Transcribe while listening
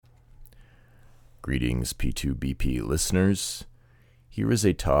Greetings, P2BP listeners. Here is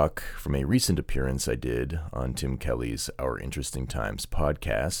a talk from a recent appearance I did on Tim Kelly's Our Interesting Times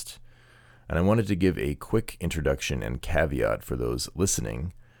podcast, and I wanted to give a quick introduction and caveat for those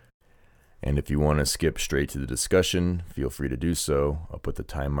listening. And if you want to skip straight to the discussion, feel free to do so. I'll put the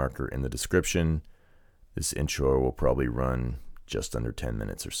time marker in the description. This intro will probably run just under 10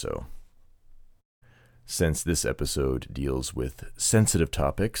 minutes or so. Since this episode deals with sensitive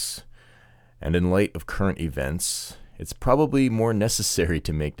topics, and in light of current events, it's probably more necessary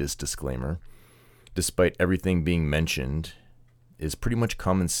to make this disclaimer. Despite everything being mentioned, is pretty much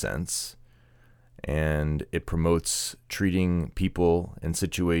common sense, and it promotes treating people and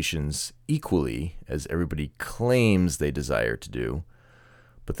situations equally as everybody claims they desire to do,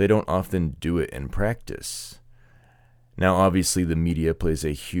 but they don't often do it in practice. Now, obviously, the media plays a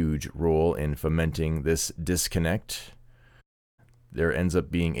huge role in fomenting this disconnect. There ends up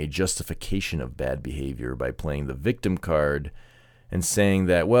being a justification of bad behavior by playing the victim card and saying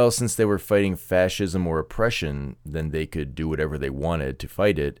that, well, since they were fighting fascism or oppression, then they could do whatever they wanted to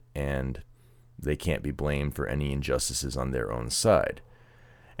fight it, and they can't be blamed for any injustices on their own side.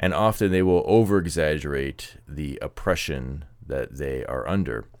 And often they will over-exaggerate the oppression that they are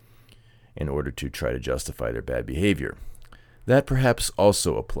under in order to try to justify their bad behavior. That perhaps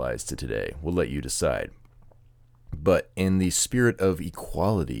also applies to today. We'll let you decide. But in the spirit of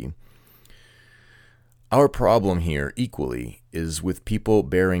equality, our problem here equally is with people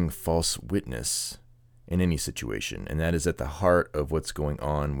bearing false witness in any situation, and that is at the heart of what's going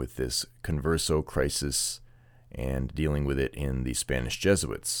on with this Converso crisis and dealing with it in the Spanish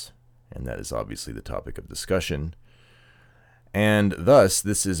Jesuits, and that is obviously the topic of discussion. And thus,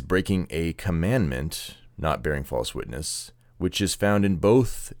 this is breaking a commandment, not bearing false witness, which is found in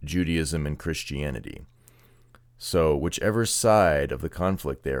both Judaism and Christianity. So whichever side of the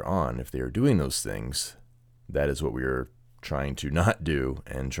conflict they're on, if they are doing those things, that is what we are trying to not do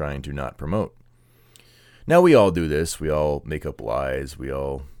and trying to not promote. Now, we all do this. We all make up lies. We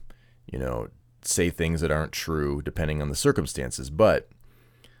all, say things that aren't true depending on the circumstances. But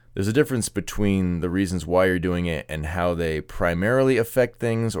there's a difference between the reasons why you're doing it and how they primarily affect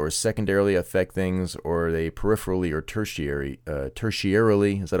things or secondarily affect things, or they peripherally or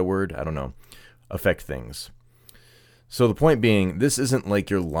tertiarily, is that a word? I don't know, affect things. So the point being, this isn't like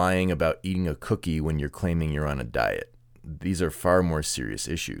you're lying about eating a cookie when you're claiming you're on a diet. These are far more serious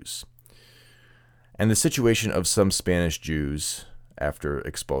issues. And the situation of some Spanish Jews after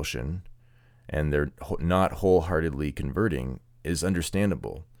expulsion, and they're not wholeheartedly converting, is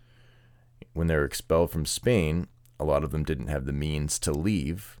understandable. When they're expelled from Spain, a lot of them didn't have the means to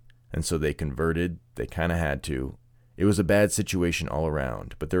leave, and so they converted. They kind of had to. It was a bad situation all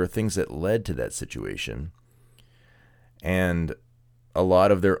around, but there are things that led to that situation. And a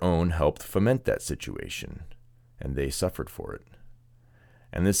lot of their own helped foment that situation, and they suffered for it.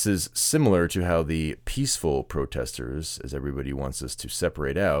 And this is similar to how the peaceful protesters, as everybody wants us to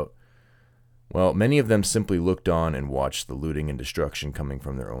separate out, well, many of them simply looked on and watched the looting and destruction coming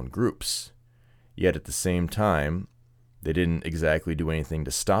from their own groups. Yet at the same time, they didn't exactly do anything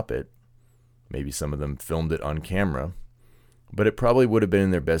to stop it. Maybe some of them filmed it on camera, but it probably would have been in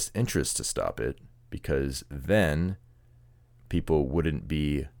their best interest to stop it, because then people wouldn't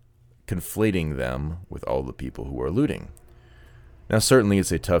be conflating them with all the people who are looting. Now, certainly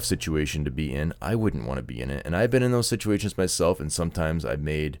it's a tough situation to be in. I wouldn't want to be in it, and I've been in those situations myself, and sometimes I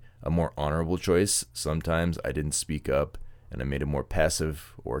made a more honorable choice. Sometimes I didn't speak up, and I made a more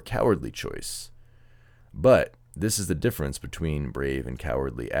passive or cowardly choice. But this is the difference between brave and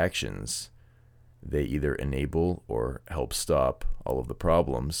cowardly actions. They either enable or help stop all of the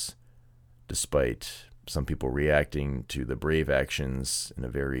problems, despite some people reacting to the brave actions in a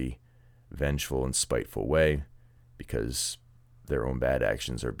very vengeful and spiteful way because their own bad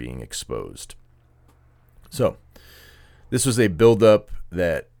actions are being exposed. So, this was a build-up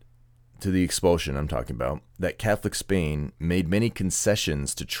to the expulsion I'm talking about, that Catholic Spain made many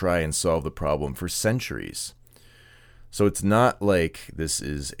concessions to try and solve the problem for centuries. So it's not like this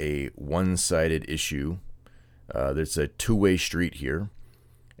is a one-sided issue. There's a two-way street here.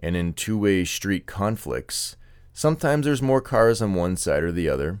 And in two-way street conflicts, sometimes there's more cars on one side or the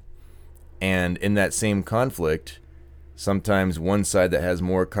other. And in that same conflict, sometimes one side that has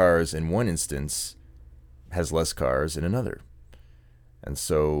more cars in one instance has less cars in another. And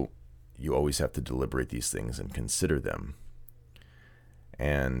so you always have to deliberate these things and consider them.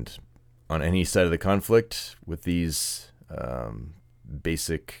 And on any side of the conflict with these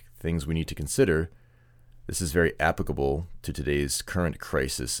basic things we need to consider, this is very applicable to today's current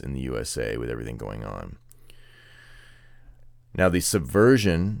crisis in the USA with everything going on. Now, the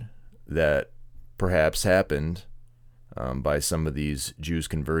subversion that perhaps happened by some of these Jews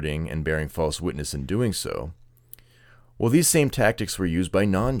converting and bearing false witness in doing so, well, these same tactics were used by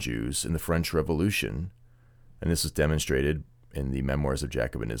non-Jews in the French Revolution, and this was demonstrated in the Memoirs of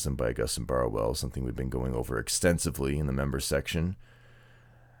Jacobinism by Augustin Barruel, something we've been going over extensively in the member section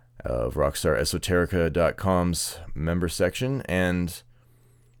of RockstarEsoterica.com's member section, and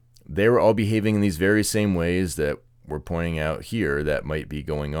they were all behaving in these very same ways that we're pointing out here that might be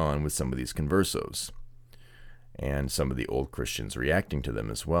going on with some of these conversos, and some of the old Christians reacting to them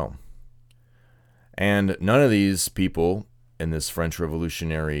as well. And none of these people in this French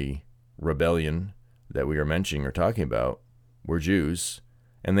Revolutionary rebellion that we are mentioning or talking about were Jews,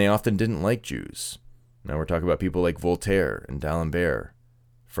 and they often didn't like Jews. Now we're talking about people like Voltaire and D'Alembert,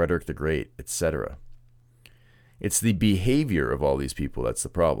 Frederick the Great, etc. It's the behavior of all these people that's the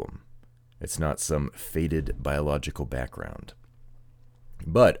problem. It's not some fated biological background.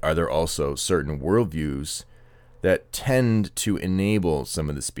 But are there also certain worldviews that tend to enable some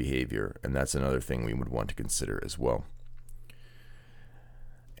of this behavior? And that's another thing we would want to consider as well.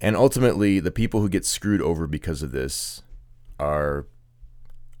 And ultimately, the people who get screwed over because of this are,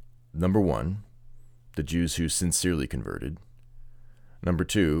 number one, the Jews who sincerely converted. Number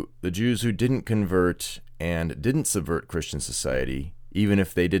two, the Jews who didn't convert and didn't subvert Christian society, even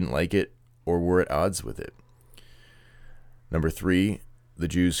if they didn't like it or were at odds with it. Number three, the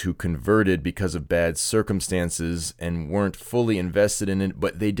Jews who converted because of bad circumstances and weren't fully invested in it,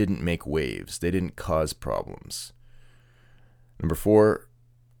 but they didn't make waves. They didn't cause problems. Number four,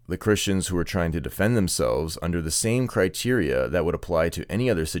 the Christians who were trying to defend themselves under the same criteria that would apply to any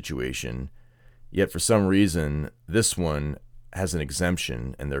other situation, yet for some reason, this one has an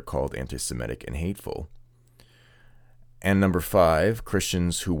exemption, and they're called anti-Semitic and hateful. And number five,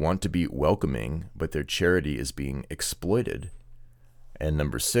 Christians who want to be welcoming, but their charity is being exploited. And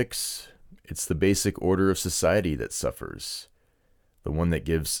number six, it's the basic order of society that suffers, the one that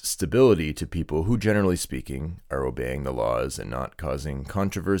gives stability to people who, generally speaking, are obeying the laws and not causing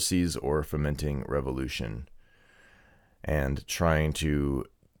controversies or fomenting revolution, and trying to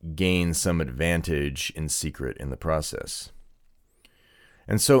gain some advantage in secret in the process.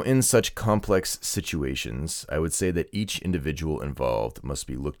 And so in such complex situations, I would say that each individual involved must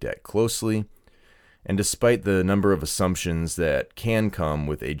be looked at closely, and despite the number of assumptions that can come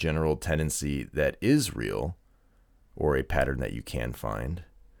with a general tendency that is real, or a pattern that you can find,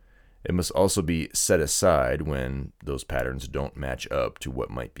 it must also be set aside when those patterns don't match up to what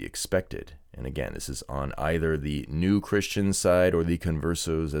might be expected. And again, this is on either the new Christian side, or the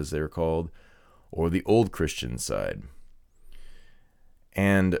conversos as they're called, or the old Christian side.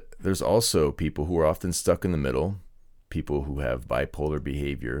 And there's also people who are often stuck in the middle, people who have bipolar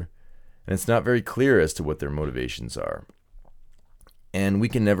behavior, and it's not very clear as to what their motivations are. And we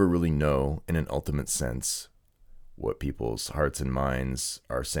can never really know in an ultimate sense what people's hearts and minds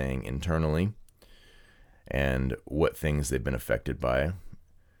are saying internally and what things they've been affected by.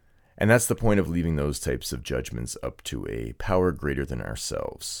 And that's the point of leaving those types of judgments up to a power greater than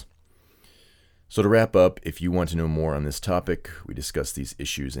ourselves. So to wrap up, if you want to know more on this topic, we discuss these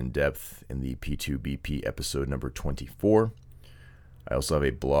issues in depth in the P2BP episode number 24. I also have a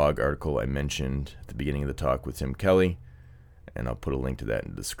blog article I mentioned at the beginning of the talk with Tim Kelly, and I'll put a link to that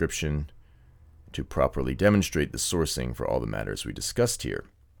in the description to properly demonstrate the sourcing for all the matters we discussed here.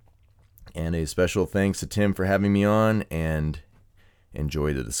 And a special thanks to Tim for having me on, and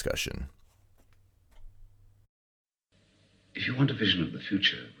enjoy the discussion. If you want a vision of the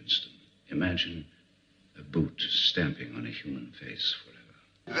future, Winston, imagine a boot stamping on a human face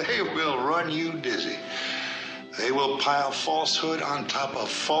forever. They will run you dizzy. They will pile falsehood on top of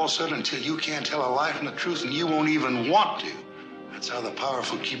falsehood until you can't tell a lie from the truth, and you won't even want to. That's how the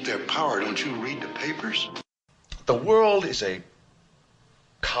powerful keep their power. Don't you read the papers? The world is a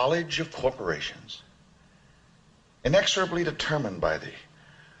college of corporations, inexorably determined by the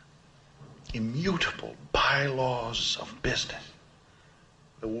immutable bylaws of business.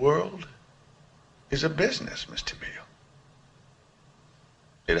 The world is a business, Mr. Beale.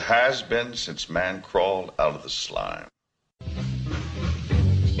 It has been since man crawled out of the slime.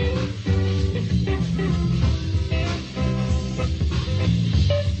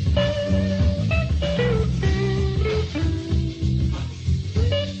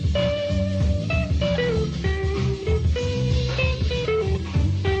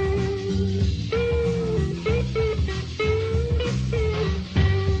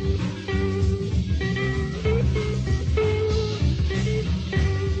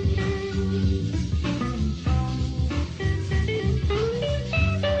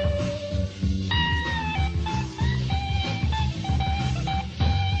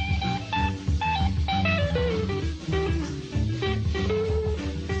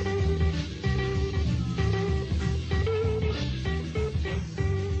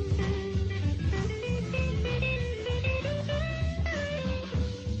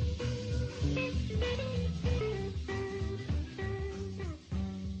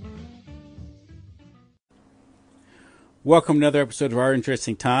 Welcome to another episode of Our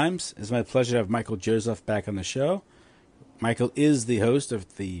Interesting Times. It's my pleasure to have Michael Joseph back on the show. Michael is the host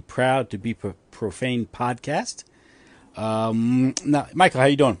of the Proud to Be Profane podcast. Now, Michael, how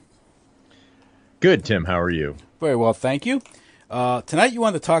you doing? Good, Tim. How are you? Very well, thank you. Tonight you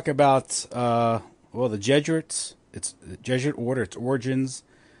want to talk about, the Jesuits, its the Jesuit order, its origins,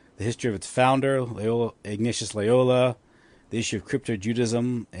 the history of its founder, Ignatius Loyola, the issue of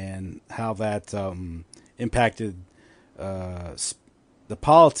crypto-Judaism, and how that impacted the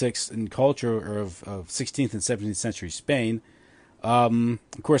politics and culture of 16th and 17th century Spain. Of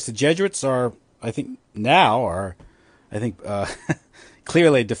course, the Jesuits are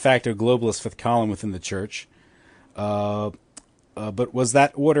clearly a de facto globalist fifth column within the church. But was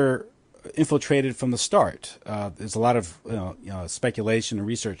that order infiltrated from the start? There's a lot of speculation and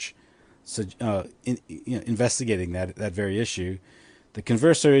research investigating that very issue. The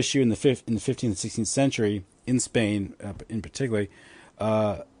converso issue in the 15th and 16th century in Spain, in particular,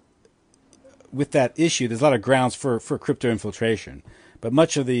 with that issue, there's a lot of grounds for crypto infiltration. But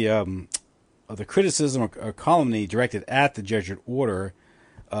much of the criticism or calumny directed at the Jesuit order,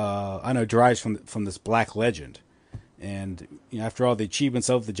 I know, derives from this black legend. And after all, the achievements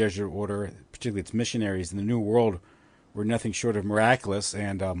of the Jesuit order, particularly its missionaries in the New World, were nothing short of miraculous,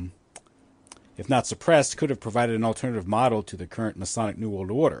 and if not suppressed, could have provided an alternative model to the current Masonic New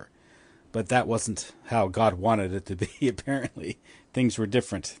World Order. But that wasn't how God wanted it to be, apparently. Things were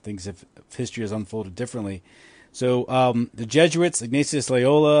different. History has unfolded differently. So the Jesuits, Ignatius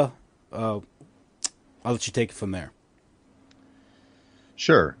Loyola, I'll let you take it from there.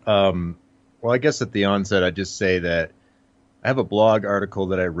 Sure. Well, I guess at the onset, I'd just say that I have a blog article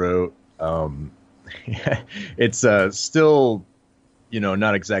that I wrote. It's still,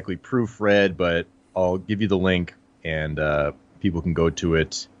 not exactly proofread, but I'll give you the link and people can go to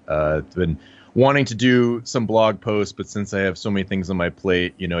it. I've been wanting to do some blog posts, but since I have so many things on my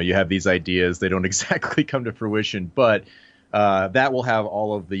plate, you have these ideas, they don't exactly come to fruition, but that will have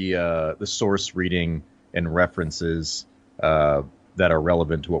all of the source reading and references that are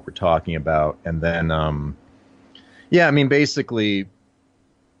relevant to what we're talking about. And then, basically,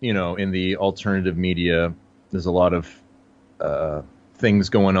 in the alternative media, there's a lot of things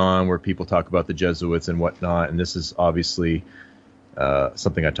going on where people talk about the Jesuits and whatnot. And this is obviously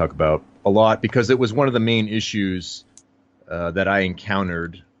something I talk about a lot because it was one of the main issues that I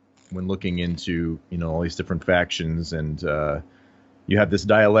encountered when looking into, all these different factions. And you have this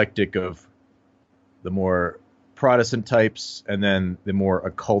dialectic of the more Protestant types and then the more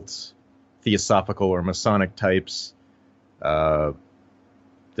occult, theosophical or Masonic types that,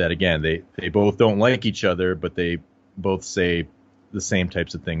 again, they both don't like each other, but they both say the same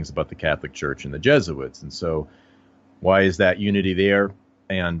types of things about the Catholic Church and the Jesuits. And so why is that unity there?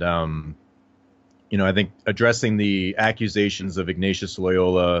 And, I think addressing the accusations of Ignatius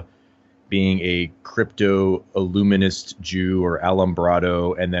Loyola being a crypto-illuminist Jew or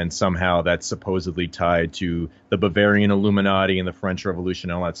Alumbrado, and then somehow that's supposedly tied to the Bavarian Illuminati and the French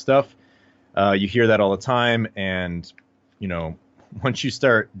Revolution and all that stuff. You hear that all the time, and, once you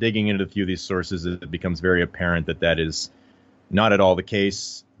start digging into a few of these sources, it becomes very apparent that that is not at all the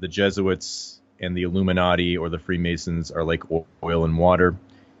case. The Jesuits and the Illuminati or the Freemasons are like oil and water,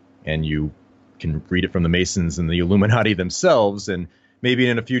 and you can read it from the Masons and the Illuminati themselves. And maybe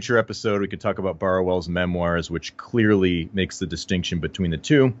in a future episode, we could talk about Barruel's memoirs, which clearly makes the distinction between the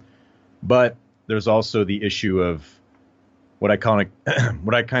two. But there's also the issue of what I kind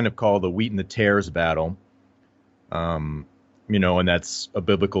of call the wheat and the tares battle. And that's a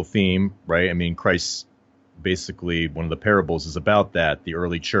biblical theme, right? I mean, Christ, basically, one of the parables is about that. The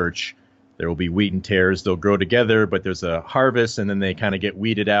early church, there will be wheat and tares. They'll grow together, but there's a harvest, and then they kind of get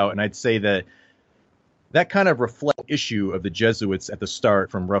weeded out. And I'd say that kind of reflects the issue of the Jesuits at the start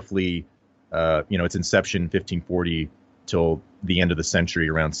from roughly, its inception, 1540, till the end of the century,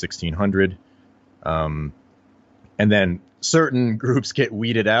 around 1600. And then certain groups get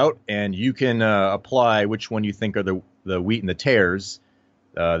weeded out, and you can apply which one you think are the wheat and the tares.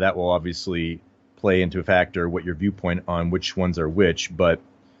 That will obviously play into a factor what your viewpoint on which ones are which. But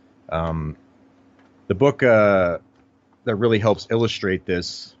the book that really helps illustrate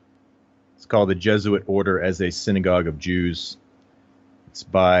this, it's called The Jesuit Order as a Synagogue of Jews. It's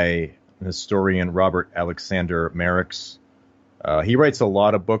by historian Robert Alexander Marix. He writes a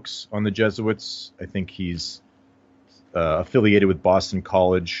lot of books on the Jesuits. I think he's affiliated with Boston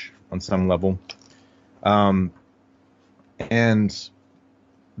College on some level. And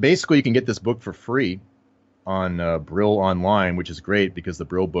basically you can get this book for free on Brill Online, which is great because the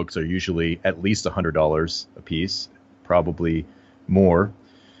Brill books are usually at least $100 a piece, probably more.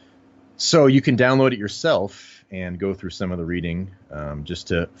 So you can download it yourself and go through some of the reading just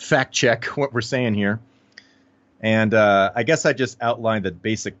to fact check what we're saying here. And I guess I just outlined the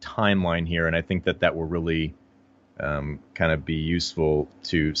basic timeline here, and I think that will really kind of be useful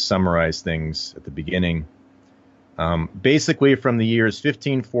to summarize things at the beginning. Basically, from the years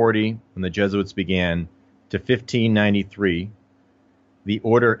 1540, when the Jesuits began, to 1593, the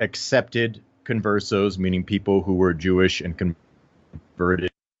order accepted conversos, meaning people who were Jewish and converted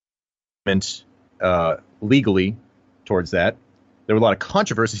legally towards that. There were a lot of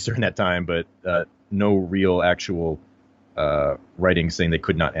controversies during that time, but no real actual writing saying they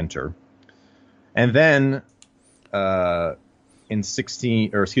could not enter. And then in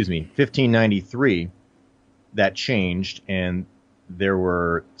 1593, that changed, and there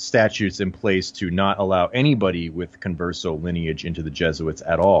were statutes in place to not allow anybody with converso lineage into the Jesuits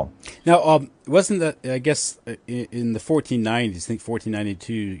at all. Now, wasn't that, I guess, in the 1490s, I think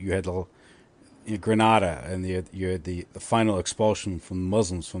 1492, you had Granada, and you had the final expulsion from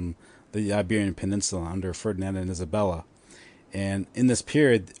Muslims from the Iberian Peninsula under Ferdinand and Isabella. And in this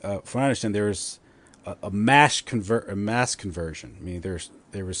period, from what I understand, there was a mass conversion. I mean,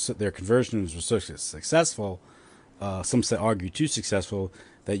 their conversions were so successful. Some say argue too successful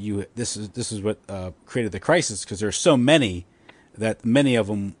that this is what created the crisis, because there are so many that many of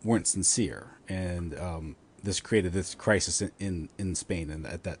them weren't sincere, and this created this crisis in Spain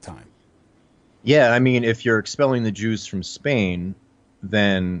at that time. Yeah, I mean, if you're expelling the Jews from Spain,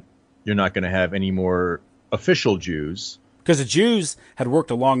 then you're not going to have any more official Jews. Because the Jews had worked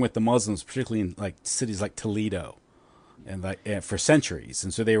along with the Muslims, particularly in like cities like Toledo, and for centuries,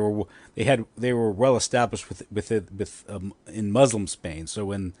 and so they were well established in Muslim Spain. So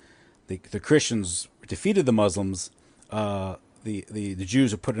when the Christians defeated the Muslims, the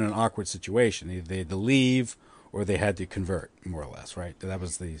Jews were put in an awkward situation. Either they had to leave or they had to convert, more or less, right? That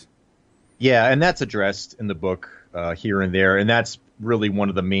was the... Yeah, and that's addressed in the book here and there, and that's really one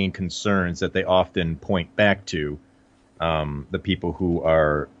of the main concerns that they often point back to, the people who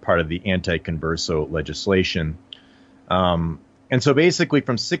are part of the anti-converso legislation. And so basically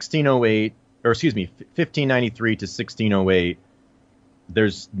from 1593 to 1608,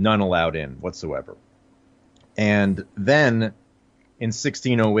 there's none allowed in whatsoever. And then in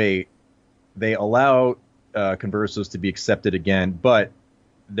 1608, they allow conversos to be accepted again, but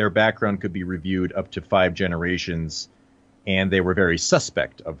their background could be reviewed up to 5 generations, and they were very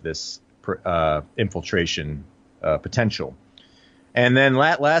suspect of this infiltration potential. And then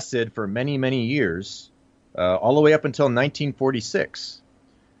that lasted for many, many years, all the way up until 1946.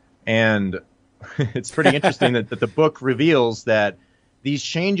 And it's pretty interesting that the book reveals that these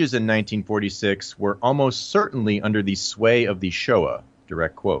changes in 1946 were almost certainly under the sway of the Shoah,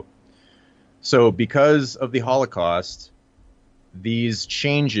 direct quote. So because of the Holocaust, these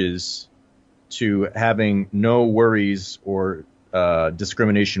changes to having no worries or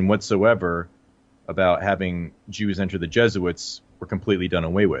discrimination whatsoever about having Jews enter the Jesuits were completely done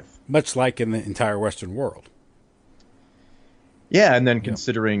away with. Much like in the entire Western world. Yeah, and then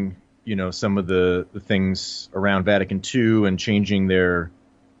considering, some of the things around Vatican II and changing their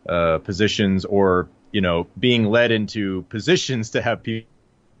positions, or, being led into positions to have people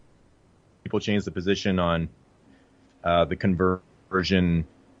change the position on the conversion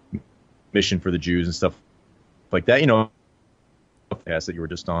mission for the Jews and stuff like that, that you were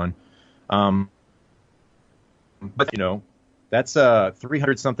just on. But, that's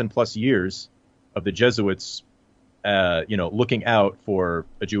 300 something plus years of the Jesuits, looking out for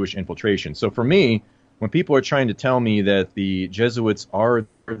a Jewish infiltration. So for me, when people are trying to tell me that the Jesuits are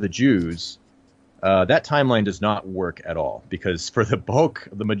the Jews, that timeline does not work at all, because for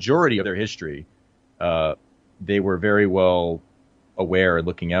the majority of their history, they were very well aware and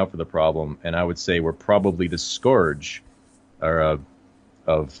looking out for the problem, and I would say were probably the scourge of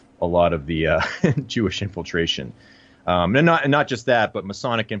a lot of the Jewish infiltration, and not just that, but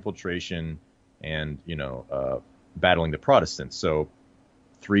Masonic infiltration and battling the Protestants. So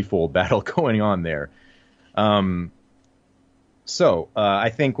threefold battle going on there. So I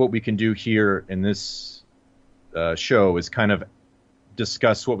think what we can do here in this show is kind of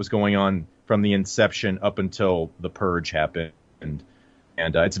discuss what was going on from the inception up until the purge happened. And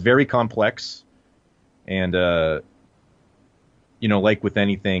it's very complex. And, like with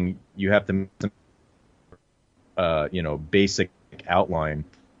anything, you have to, basic outline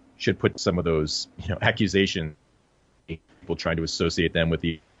should put some of those, accusations, people trying to associate them with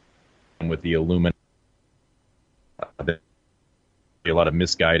the Illuminati. A lot of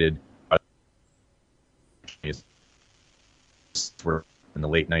misguided were in the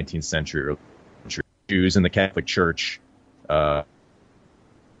late 19th century, Jews in the Catholic Church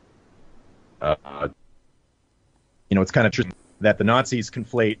it's kind of true that the Nazis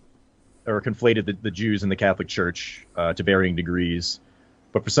conflated the Jews and the Catholic Church to varying degrees.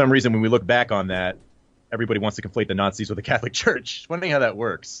 But for some reason, when we look back on that, everybody wants to conflate the Nazis with the Catholic Church. It's funny how that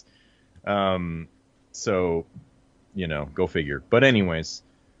works. So, go figure. But anyways,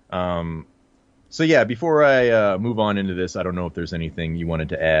 so yeah, before I move on into this, I don't know if there's anything you wanted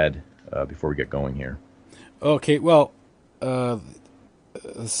to add before we get going here. Okay, well,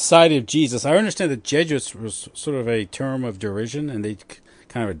 Society of Jesus. I understand that Jesuits was sort of a term of derision, and they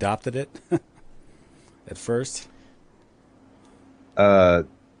kind of adopted it at first.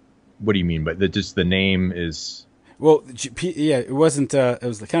 What do you mean? But just the name is... Well, yeah, it wasn't. It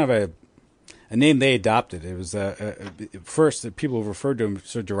was kind of a name they adopted. It was first people referred to them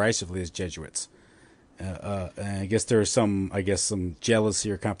sort of derisively as Jesuits. And I guess there was some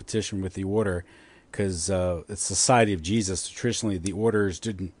jealousy or competition with the order, because it's Society of Jesus. Traditionally, the orders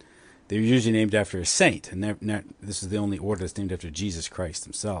didn't. They were usually named after a saint, and this is the only order that's named after Jesus Christ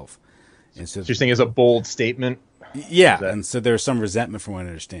himself. And so you're saying it's a bold statement? Yeah, and so there was some resentment, from what I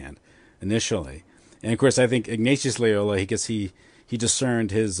understand, initially. And of course, I think Ignatius Loyola, he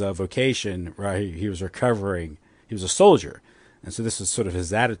discerned his vocation. Right, he was recovering. He was a soldier, and so this was sort of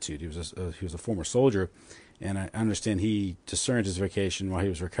his attitude. He was a former soldier, and I understand he discerned his vocation while he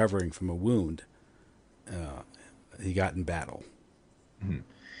was recovering from a wound he got in battle. Mm-hmm.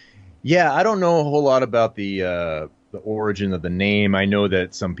 Yeah, I don't know a whole lot about the origin of the name. I know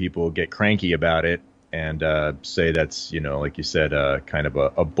that some people get cranky about it and say that's, like you said, kind of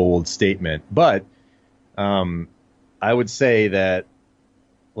a bold statement. But I would say that,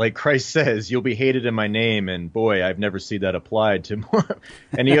 like Christ says, you'll be hated in my name. And boy, I've never seen that applied to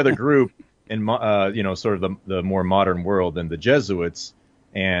any other group in, sort of the more modern world than the Jesuits.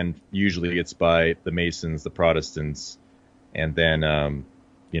 And usually it's by the Masons, the Protestants, and then, a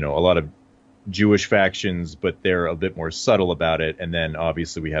lot of Jewish factions, but they're a bit more subtle about it. And then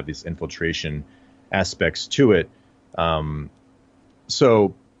obviously we have these infiltration aspects to it.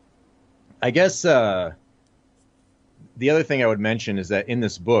 So I guess the other thing I would mention is that in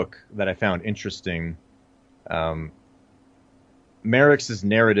this book that I found interesting, Merrick's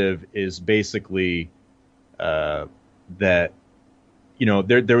narrative is basically that,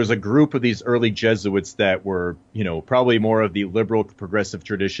 there was a group of these early Jesuits that were, probably more of the liberal progressive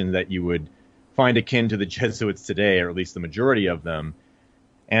tradition that you would find akin to the Jesuits today, or at least the majority of them.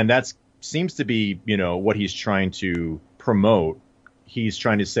 And that seems to be, what he's trying to promote. He's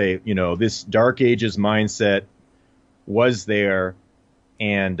trying to say, this Dark Ages mindset was there,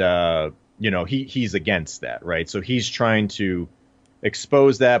 and, he's against that, right? So he's trying to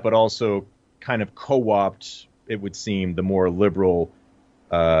expose that, but also kind of co-opt, it would seem, the more liberal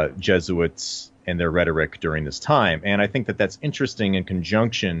Jesuits and their rhetoric during this time. And I think that that's interesting in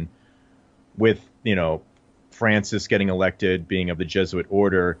conjunction with, Francis getting elected, being of the Jesuit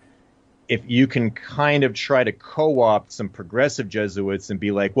order. If you can kind of try to co-opt some progressive Jesuits and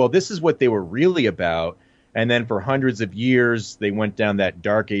be like, well, this is what they were really about. And then for hundreds of years, they went down that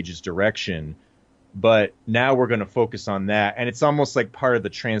Dark Ages direction. But now we're going to focus on that. And it's almost like part of the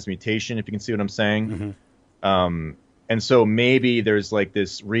transmutation, if you can see what I'm saying. Mm-hmm. And so maybe there's like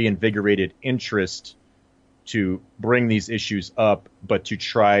this reinvigorated interest to bring these issues up, but to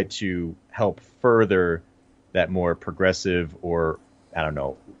try to help further that more progressive or, I don't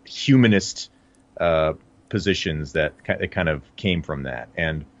know, humanist positions that kind of came from that.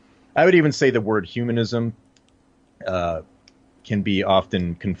 And I would even say the word humanism can be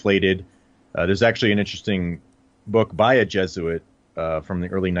often conflated. There's actually an interesting book by a Jesuit from the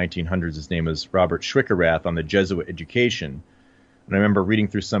early 1900s. His name is Robert Schwickerath, on the Jesuit education. And I remember reading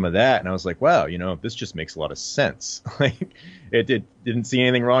through some of that, and I was like, wow, this just makes a lot of sense. Like, it didn't see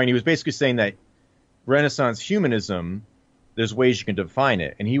anything wrong. And he was basically saying that Renaissance humanism, there's ways you can define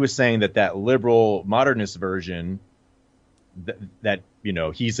it. And he was saying that liberal modernist version, that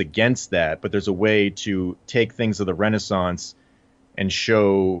he's against that, but there's a way to take things of the Renaissance and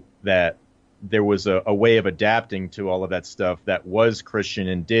show that there was a way of adapting to all of that stuff that was Christian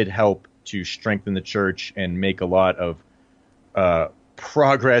and did help to strengthen the church and make a lot of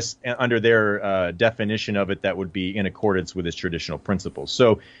progress under their definition of it that would be in accordance with its traditional principles.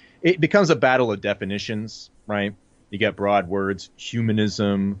 So it becomes a battle of definitions, right? You get broad words,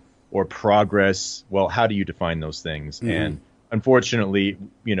 humanism or progress. Well, how do you define those things? Mm-hmm. And unfortunately,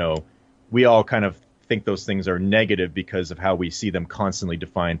 we all kind of think those things are negative because of how we see them constantly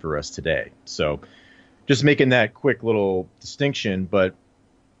defined for us today. So just making that quick little distinction. But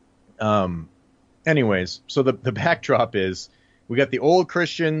anyways, so the backdrop is we got the old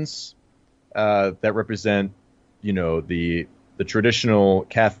Christians that represent, the traditional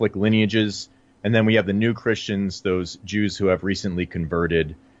Catholic lineages. And then we have the new Christians, those Jews who have recently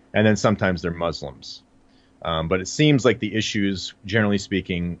converted, and then sometimes they're Muslims. But it seems like the issues, generally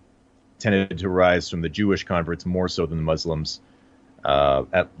speaking, tended to rise from the Jewish converts more so than the Muslims,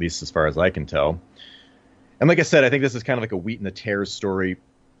 at least as far as I can tell. And like I said, I think this is kind of like a wheat and the tares story.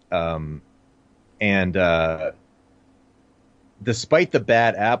 Despite the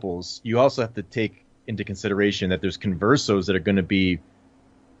bad apples, you also have to take into consideration that there's conversos that are going to be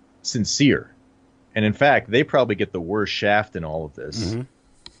sincere. And in fact, they probably get the worst shaft in all of this.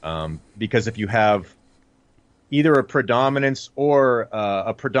 Because if you have either a predominance or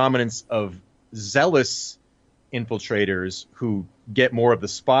a predominance of zealous infiltrators who get more of the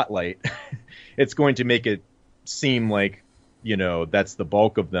spotlight, it's going to make it seem like, that's the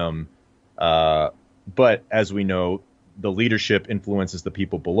bulk of them. But as we know, the leadership influences the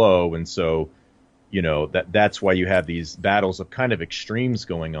people below. And so, that's why you have these battles of kind of extremes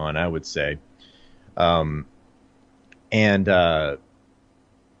going on, I would say. So there's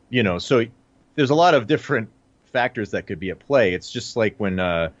a lot of different factors that could be at play. It's just like when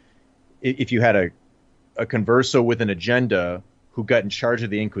if you had a converso with an agenda who got in charge of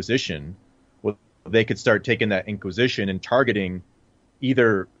the Inquisition, well, they could start taking that Inquisition and targeting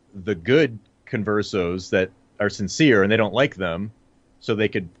either the good conversos that are sincere and they don't like them, so they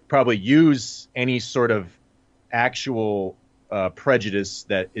could probably use any sort of actual prejudice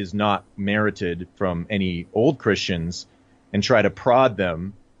that is not merited from any old Christians and try to prod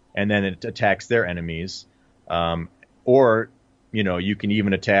them, and then it attacks their enemies. Or, you can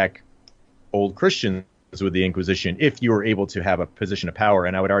even attack old Christians with the Inquisition if you were able to have a position of power.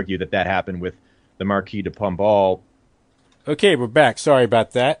 And I would argue that happened with the Marquis de Pombal. Okay, we're back. Sorry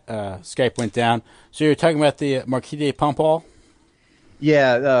about that. Skype went down. So you're talking about the Marquis de Pombal?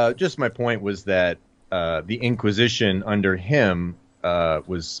 Yeah, just my point was that the Inquisition under him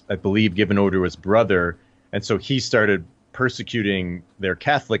was, I believe, given over to his brother. And so he started persecuting their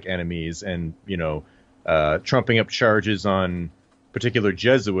Catholic enemies and, trumping up charges on particular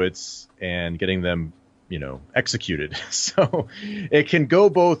Jesuits and getting them, executed. So it can go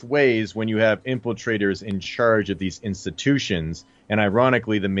both ways when you have infiltrators in charge of these institutions. And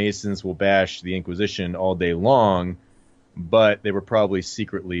ironically, the Masons will bash the Inquisition all day long, but they were probably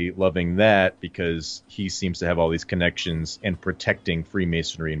secretly loving that because he seems to have all these connections and protecting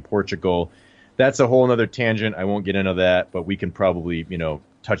Freemasonry in Portugal. That's a whole other tangent. I won't get into that, but we can probably,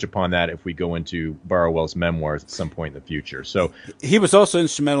 touch upon that if we go into Barrawell's memoirs at some point in the future. So he was also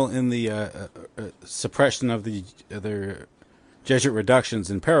instrumental in the suppression of the Jesuit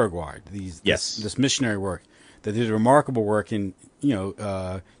reductions in Paraguay. This missionary work. They did remarkable work in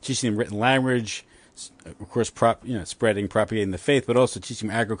teaching them written language, of course, spreading, propagating the faith, but also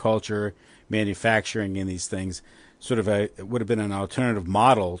teaching agriculture, manufacturing, and these things. Sort of it would have been an alternative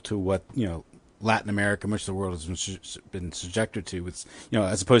model to what Latin America, much of the world has been subjected to, with,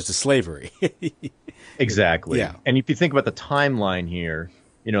 as opposed to slavery. Exactly. Yeah. And if you think about the timeline here,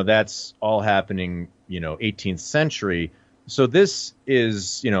 that's all happening, 18th century. So this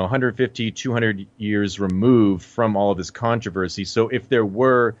is, 150, 200 years removed from all of this controversy. So if there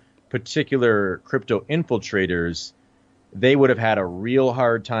were particular crypto infiltrators, they would have had a real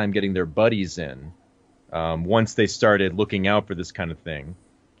hard time getting their buddies in once they started looking out for this kind of thing.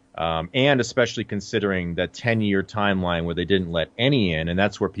 And especially considering that 10-year timeline where they didn't let any in, and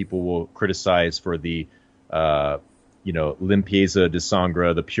that's where people will criticize for the, limpieza de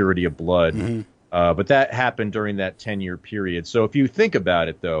sangre, the purity of blood. Mm-hmm. But that happened during that 10-year period. So if you think about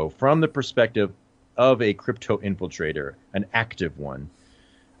it, though, from the perspective of a crypto infiltrator, an active one,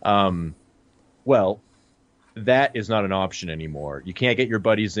 well, that is not an option anymore. You can't get your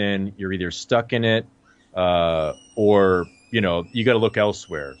buddies in. You're either stuck in it or you got to look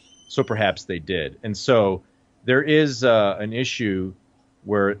elsewhere. So perhaps they did. And so there is an issue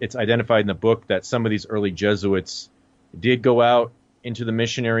where it's identified in the book that some of these early Jesuits did go out into the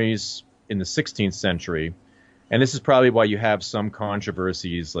missionaries in the 16th century. And this is probably why you have some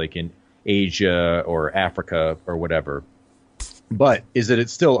controversies like in Asia or Africa or whatever. But is that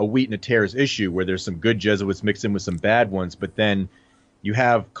it's still a wheat and a tares issue where there's some good Jesuits mixed in with some bad ones, but then you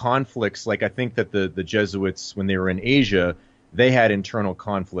have conflicts. Like I think that the Jesuits, when they were in Asia, they had internal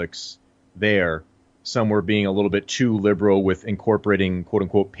conflicts there. Some were being a little bit too liberal with incorporating quote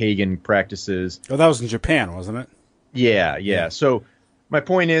unquote pagan practices. Oh, that was in Japan, wasn't it? Yeah. So my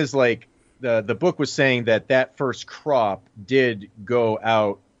point is, like, the book was saying that first crop did go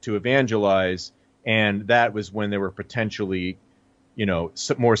out to evangelize, and that was when there were potentially,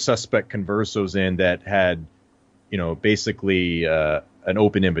 more suspect conversos in that had, basically an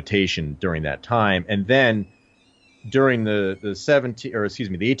open invitation during that time. And then during the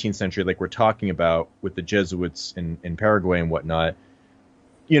 18th century, like we're talking about with the Jesuits in Paraguay and whatnot,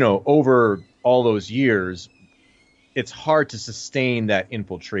 over all those years, it's hard to sustain that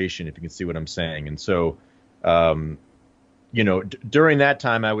infiltration, if you can see what I'm saying. And so, during that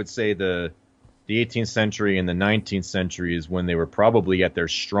time, I would say the 18th century and the 19th century is when they were probably at their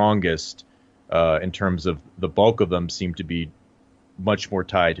strongest, in terms of the bulk of them seem to be much more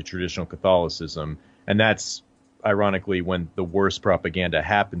tied to traditional Catholicism. And that's ironically when the worst propaganda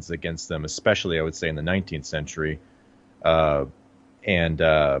happens against them, especially I would say in the 19th century. And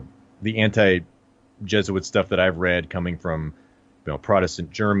the anti-Jesuit stuff that I've read coming from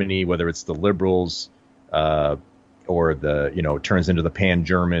Protestant Germany, whether it's the liberals or the turns into the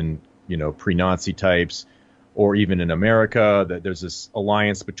pan-German pre-Nazi types, or even in America, that there's this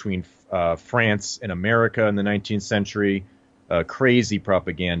alliance between France and America in the 19th century, crazy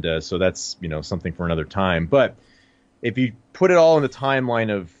propaganda. So that's something for another time. But if you put it all in the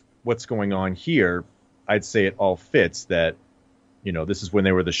timeline of what's going on here, I'd say it all fits that this is when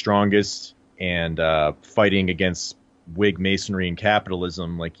they were the strongest and fighting against Whig Masonry and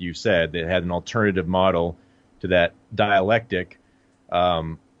capitalism, like you said. They had an alternative model to that dialectic.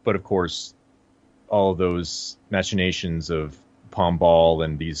 But of course, all of those machinations of Pombal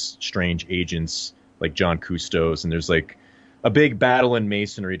and these strange agents like John Custos, and there's like a big battle in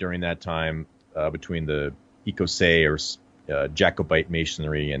Masonry during that time between the Écossais or Jacobite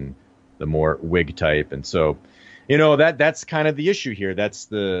Masonry and the more Whig type. And so, that's kind of the issue here. That's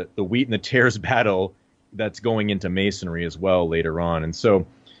the wheat and the tares battle that's going into Masonry as well later on. And so,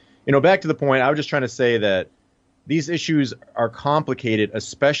 back to the point, I was just trying to say that these issues are complicated,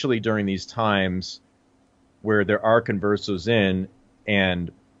 especially during these times where there are conversos in,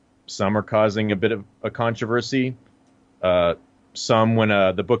 and some are causing a bit of a controversy. Some, when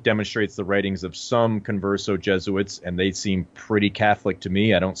the book demonstrates the writings of some converso Jesuits, and they seem pretty Catholic to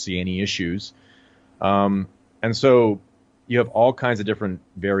me. I don't see any issues. And so you have all kinds of different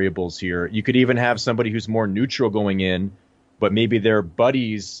variables here. You could even have somebody who's more neutral going in, but maybe they're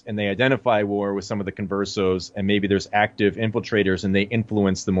buddies and they identify more with some of the conversos, and maybe there's active infiltrators and they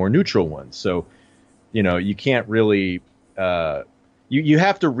influence the more neutral ones. So, you can't really, you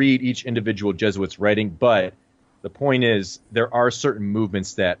have to read each individual Jesuit's writing, but the point is there are certain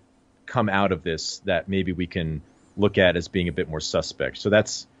movements that come out of this that maybe we can look at as being a bit more suspect. So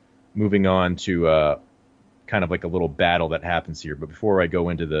that's moving on to kind of like a little battle that happens here. But before I go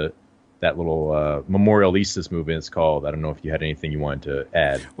into that little Memorialistas movement, it's called, I don't know if you had anything you wanted to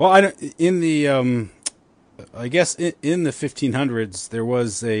add. Well, I guess in the 1500s, there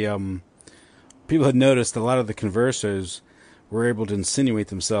was people had noticed a lot of the conversos were able to insinuate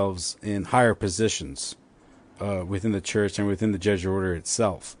themselves in higher positions within the church and within the Jesuit order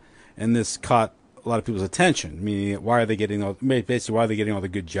itself. And this caught a lot of people's attention, meaning why are they getting all the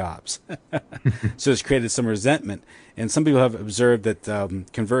good jobs? So it's created some resentment. And some people have observed that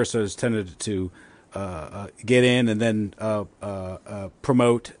conversos tended to get in and then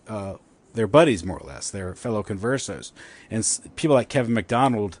promote their buddies, more or less, their fellow conversos. And people like Kevin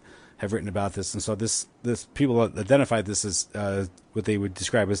MacDonald have written about this. And so this people identified this as what they would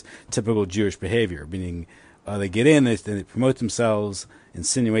describe as typical Jewish behavior, meaning they get in, they promote themselves,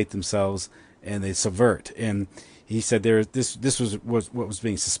 insinuate themselves, and they subvert. And he said this was what was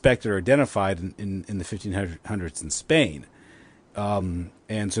being suspected or identified in the 1500s in Spain.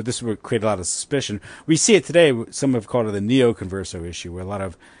 And so this would create a lot of suspicion. We see it today. Some have called it the neo-converso issue, where a lot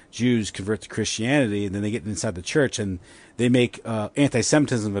of Jews convert to Christianity, and then they get inside the church, and they make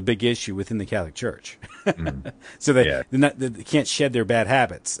anti-Semitism a big issue within the Catholic Church. So they can't shed their bad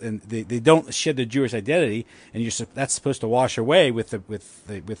habits, and they don't shed their Jewish identity, and that's supposed to wash away with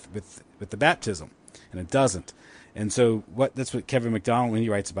the baptism, and it doesn't. And so that's what Kevin MacDonald, when he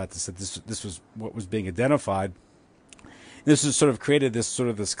writes about this, said this was what was being identified. And this has sort of created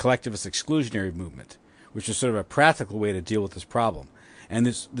this collectivist exclusionary movement, which is sort of a practical way to deal with this problem. And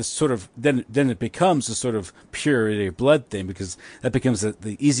this sort of then it becomes a sort of purity of blood thing, because that becomes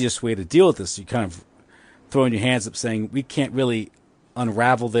the easiest way to deal with this. You kind of throwing your hands up, saying we can't really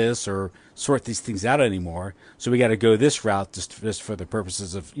unravel this or sort these things out anymore, so we got to go this route just for the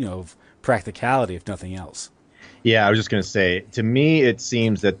purposes of of practicality, if nothing else. Yeah, I was just going to say, to me, it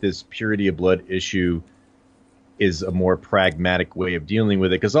seems that this purity of blood issue is a more pragmatic way of dealing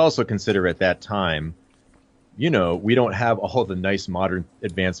with it, because also consider at that time, we don't have all the nice modern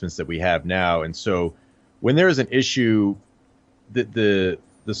advancements that we have now. And so when there is an issue, the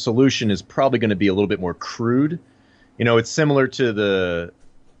solution is probably going to be a little bit more crude. It's similar to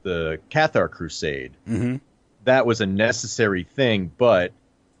the Cathar Crusade. Mm-hmm. That was a necessary thing, but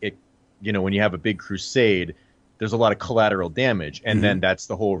when you have a big crusade, there's a lot of collateral damage. And then that's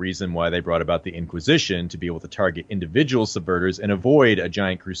the whole reason why they brought about the Inquisition, to be able to target individual subverters and avoid a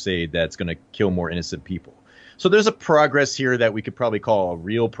giant crusade that's going to kill more innocent people. So there's a progress here that we could probably call a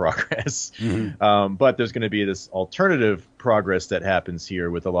real progress. But there's going to be this alternative progress that happens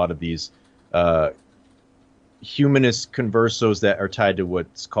here with a lot of these humanist conversos that are tied to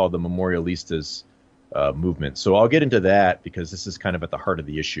what's called the Memorialistas movement. So I'll get into that because this is kind of at the heart of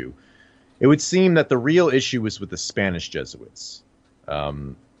the issue. It would seem that the real issue was with the Spanish Jesuits,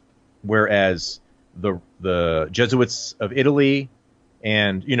 whereas the Jesuits of Italy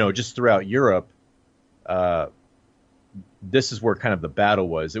and, just throughout Europe, this is where kind of the battle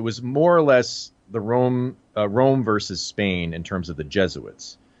was. It was more or less the Rome versus Spain in terms of the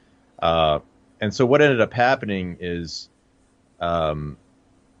Jesuits. And so what ended up happening is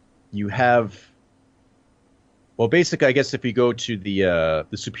you have, well, basically, I guess if you go to the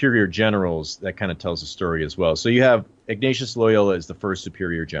superior generals, that kind of tells the story as well. So you have Ignatius Loyola as the first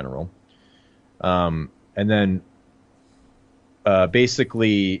superior general. And then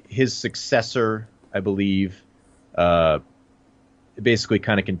basically his successor, I believe, basically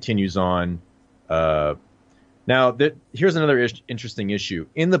kind of continues on. Now, here's another interesting issue.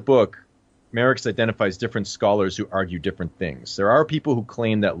 In the book, Merix identifies different scholars who argue different things. There are people who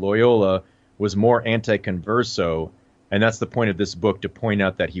claim that Loyola was more anti-converso, and that's the point of this book, to point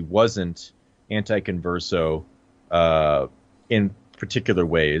out that he wasn't anti-converso in particular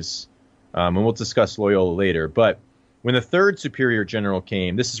ways. And we'll discuss Loyola later. But when the third superior general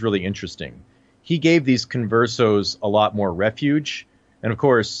came, this is really interesting. He gave these conversos a lot more refuge. And of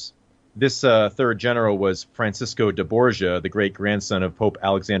course, this third general was Francisco de Borgia, the great-grandson of Pope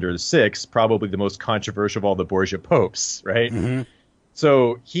Alexander VI, probably the most controversial of all the Borgia popes, right?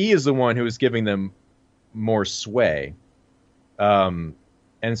 So he is the one who is giving them more sway. And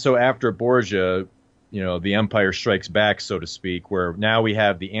so after Borgia, the empire strikes back, so to speak, where now we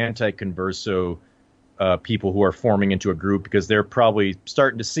have the anti-converso people who are forming into a group because they're probably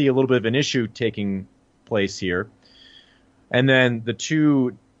starting to see a little bit of an issue taking place here. And then the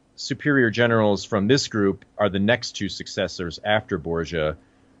two superior generals from this group are the next two successors after Borgia.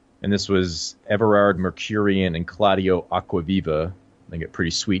 And this was Everard Mercurian and Claudio Acquaviva. They get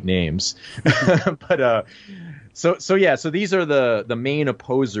pretty sweet names. But so these are the main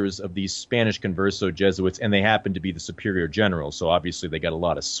opposers of these Spanish Converso Jesuits, and they happen to be the superior generals. So obviously they got a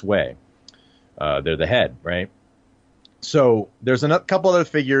lot of sway. They're the head, right? So there's a couple other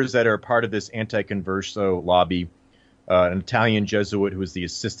figures that are part of this anti-converso lobby. An Italian Jesuit who is the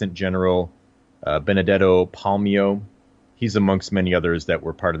assistant general, Benedetto Palmio. He's amongst many others that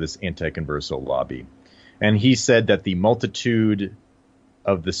were part of this anti-converso lobby. And he said that the multitude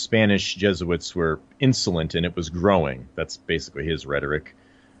of the Spanish Jesuits were insolent and it was growing. That's basically his rhetoric.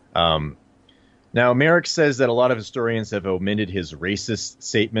 Now, Merix says that a lot of historians have omitted his racist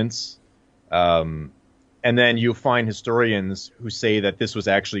statements. And then you'll find historians who say that this was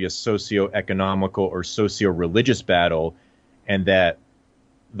actually a socio-economical or socio-religious battle, and that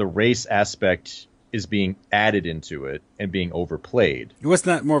the race aspect is being added into it and being overplayed. It was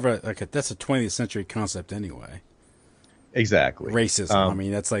not more of that's a 20th century concept anyway. Exactly. Racism. I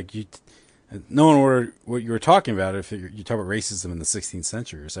mean, that's like no one ordered what you were talking about if you talk about racism in the 16th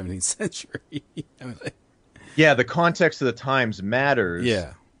century or 17th century. Yeah, the context of the times matters.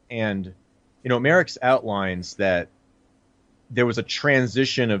 Yeah. And Merix outlines that there was a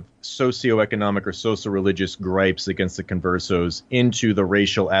transition of socioeconomic or socio-religious gripes against the conversos into the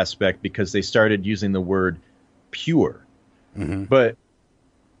racial aspect because they started using the word pure. But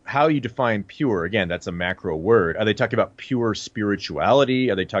how you define pure, again, that's a macro word. Are they talking about pure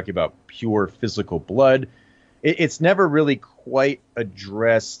spirituality? Are they talking about pure physical blood? It's never really quite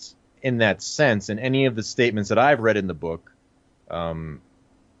addressed in that sense. And any of the statements that I've read in the book,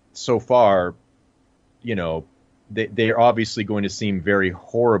 so far, they're obviously going to seem very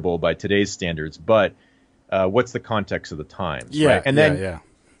horrible by today's standards, but what's the context of the times? Yeah, right? And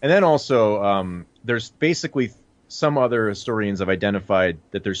then also there's basically some other historians have identified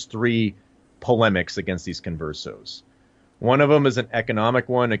that there's three polemics against these conversos. One of them is an economic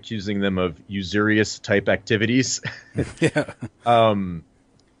one, accusing them of usurious type activities. Yeah.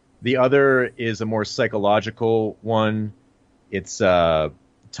 The other is a more psychological one. It's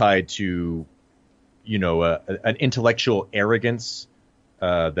tied to, an intellectual arrogance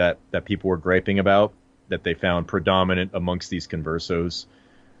that people were griping about, that they found predominant amongst these conversos.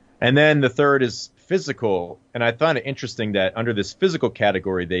 And then the third is physical, and I found it interesting that under this physical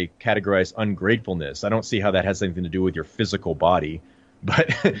category, they categorize ungratefulness. I don't see how that has anything to do with your physical body,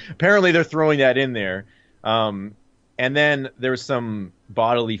 but apparently they're throwing that in there. And then there's some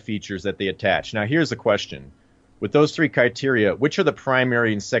bodily features that they attach. Now, here's the question. with those three criteria, which are the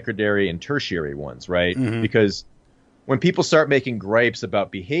primary and secondary and tertiary ones, right? Mm-hmm. Because when people start making gripes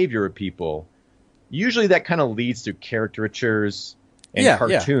about behavior of people, usually that kind of leads to caricatures and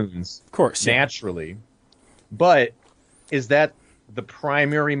cartoons, of course, naturally. But is that the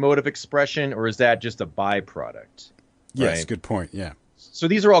primary mode of expression, or is that just a byproduct? Yes, right? Good point. Yeah. So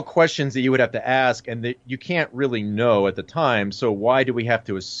these are all questions that you would have to ask, and that you can't really know at the time. So why do we have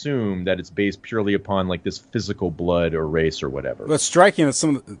to assume that it's based purely upon like this physical blood or race or whatever? Well, it's striking that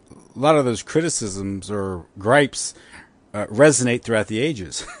a lot of those criticisms or gripes resonate throughout the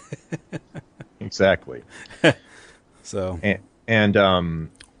ages. Exactly. So and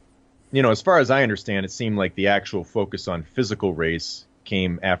as far as I understand, it seemed like the actual focus on physical race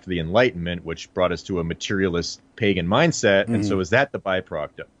came after the Enlightenment, which brought us to a materialist pagan mindset, and so is that the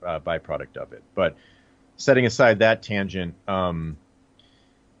byproduct of it? But setting aside that tangent,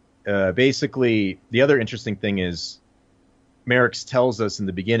 basically the other interesting thing is Merrick's tells us in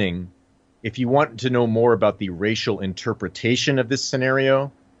the beginning, if you want to know more about the racial interpretation of this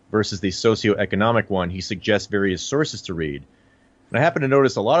scenario versus the socioeconomic one, he suggests various sources to read. And I happen to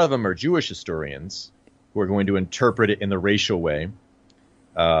notice a lot of them are Jewish historians who are going to interpret it in the racial way.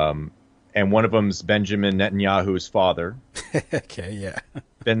 And one of them's Benjamin Netanyahu's father. Okay, yeah.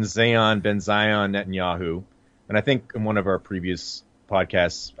 Ben Zion Netanyahu. And I think in one of our previous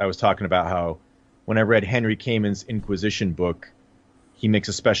podcasts, I was talking about how when I read Henry Kamen's Inquisition book, he makes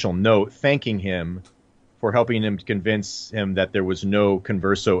a special note thanking him for helping him to convince him that there was no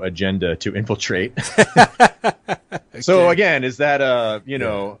converso agenda to infiltrate. Okay. So again, is that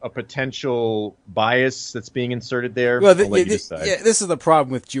a potential bias that's being inserted there? Well, I'll let you decide. this is the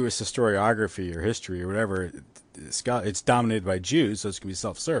problem with Jewish historiography or history or whatever. It's dominated by Jews, so it's going to be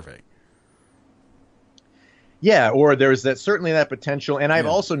self-serving. Yeah, or there's certainly that potential. And I've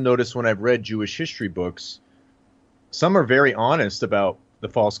also noticed when I've read Jewish history books, some are very honest about the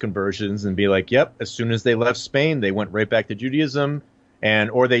false conversions and be like, yep, as soon as they left Spain, they went right back to Judaism.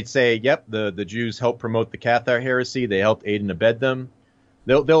 Or they'd say, yep, the Jews helped promote the Cathar heresy. They helped aid and abet them.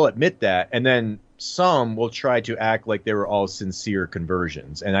 They'll admit that. And then some will try to act like they were all sincere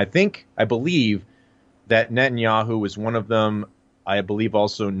conversions. And I believe that Netanyahu was one of them. I believe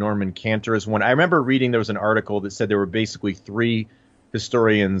also Norman Cantor is one. I remember reading there was an article that said there were basically 3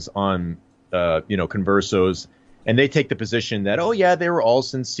 historians on, conversos. And they take the position that, oh, yeah, they were all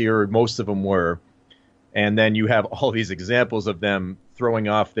sincere. Most of them were. And then you have all these examples of them throwing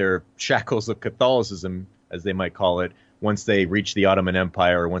off their shackles of Catholicism, as they might call it, once they reach the Ottoman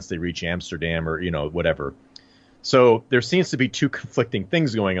Empire or once they reach Amsterdam or, whatever. So there seems to be 2 conflicting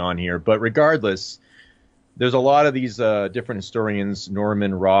things going on here. But regardless, there's a lot of these different historians,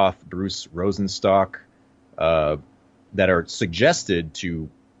 Norman Roth, Bruce Rosenstock, that are suggested to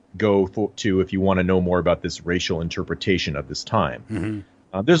go to if you want to know more about this racial interpretation of this time.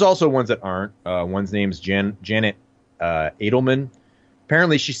 Mm-hmm. There's also ones that aren't. One's name's Janet Edelman.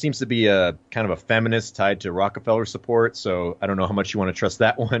 Apparently, she seems to be a kind of a feminist tied to Rockefeller support, so I don't know how much you want to trust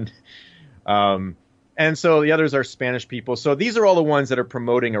that one. And so the others are Spanish people. So these are all the ones that are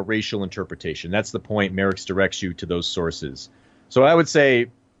promoting a racial interpretation. That's the point. Merrick's directs you to those sources. So I would say,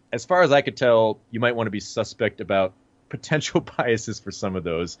 as far as I could tell, you might want to be suspect about potential biases for some of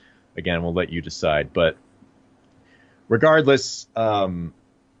those. Again, we'll let you decide. But regardless,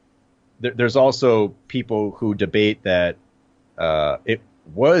 there's also people who debate that it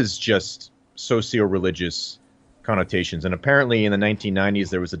was just socio-religious connotations. And apparently in the 1990s,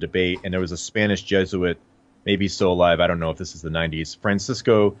 there was a debate, and there was a Spanish Jesuit, maybe still alive, I don't know if this is the 90s,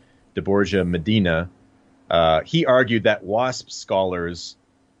 Francisco de Borja Medina. He argued that WASP scholars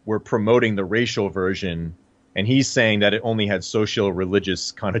were promoting the racial version, and he's saying that it only had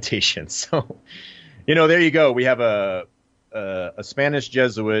socio-religious connotations. So, there you go. We have a Spanish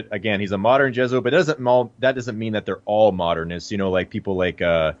Jesuit. Again, he's a modern Jesuit, but that doesn't mean that they're all modernists. Like people like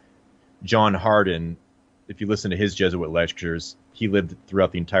John Hardin. If you listen to his Jesuit lectures, he lived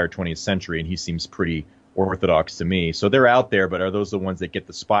throughout the entire 20th century, and he seems pretty orthodox to me. So they're out there, but are those the ones that get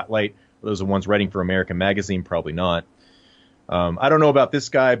the spotlight? Are those the ones writing for American Magazine? Probably not. I don't know about this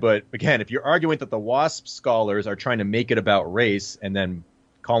guy, but again, if you're arguing that the WASP scholars are trying to make it about race and then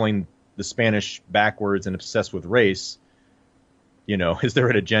calling the Spanish backwards and obsessed with race, is there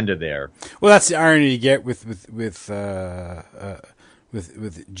an agenda there? Well, that's the irony you get with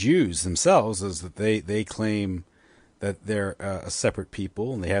Jews themselves, is that they claim that they're a separate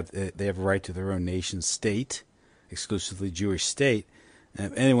people and they have a right to their own nation state, exclusively Jewish state.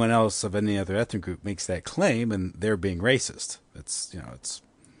 And if anyone else of any other ethnic group makes that claim, and they're being racist. It's.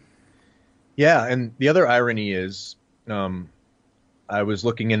 Yeah, and the other irony is, I was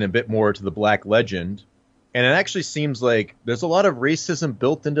looking in a bit more to the Black Legend, And it actually seems like there's a lot of racism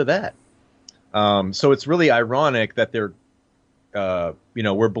built into that. So it's really ironic that they're,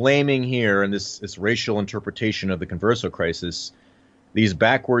 we're blaming here in this racial interpretation of the Converso crisis, these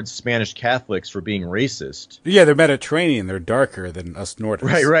backwards Spanish Catholics for being racist. Yeah, they're Mediterranean. They're darker than us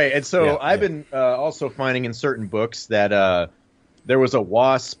Nordics. Right. And so I've been also finding in certain books that there was a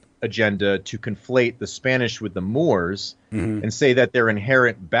WASP agenda to conflate the Spanish with the Moors and say that their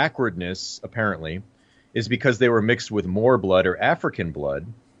inherent backwardness, apparently, is because they were mixed with Moor blood or African blood.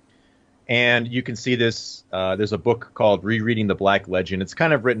 And you can see this, there's a book called Rereading the Black Legend. It's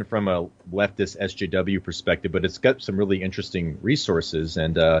kind of written from a leftist SJW perspective, but it's got some really interesting resources.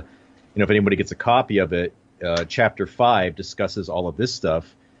 And, if anybody gets a copy of it, chapter 5 discusses all of this stuff.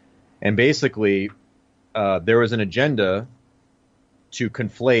 And basically, there was an agenda to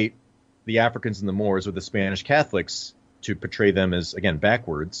conflate the Africans and the Moors with the Spanish Catholics to portray them as, again,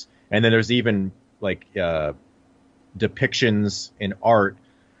 backwards. And then there's even, depictions in art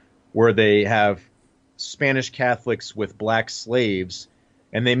where they have Spanish Catholics with black slaves,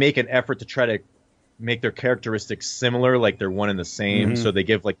 and they make an effort to try to make their characteristics similar, like they're one and the same. So they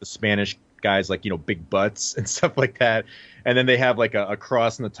give the Spanish guys big butts and stuff like that, and then they have a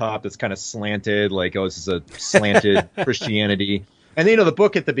cross on the top that's kind of slanted, this is a slanted Christianity. And the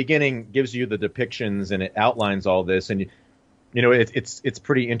book at the beginning gives you the depictions and it outlines all this, and it's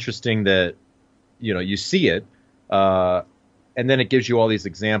pretty interesting that you see it. And then it gives you all these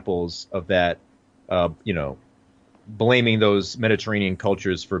examples of that, blaming those Mediterranean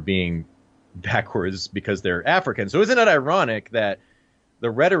cultures for being backwards because they're African. So isn't it ironic that the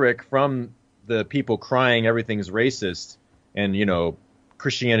rhetoric from the people crying everything's racist and,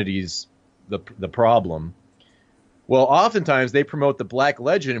 Christianity's the problem? Well, oftentimes they promote the Black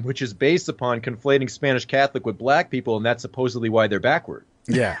Legend, which is based upon conflating Spanish Catholic with black people, and that's supposedly why they're backward.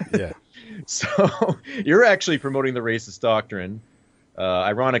 Yeah. So you're actually promoting the racist doctrine,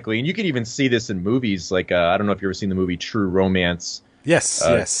 ironically, and you can even see this in movies. I don't know if you've ever seen the movie True Romance. Yes.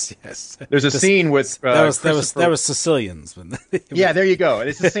 There's a scene with that was Sicilians. Yeah, there you go.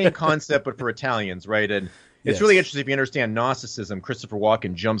 It's the same concept, but for Italians, right? And it's really interesting if you understand Gnosticism. Christopher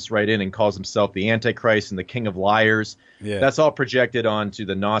Walken jumps right in and calls himself the Antichrist and the King of Liars. Yeah. That's all projected onto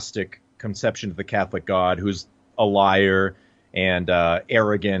the Gnostic conception of the Catholic God, who's a liar and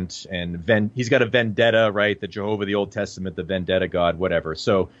arrogant, and he's got a vendetta, right? The Jehovah, the Old Testament, the vendetta God, whatever.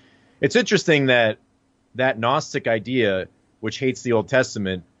 So it's interesting that Gnostic idea, which hates the Old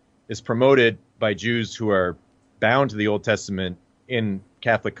Testament, is promoted by Jews who are bound to the Old Testament in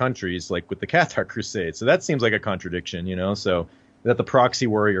Catholic countries, like with the Catholic Crusade. So that seems like a contradiction, so that the proxy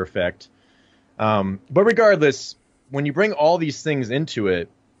warrior effect. But regardless, when you bring all these things into it,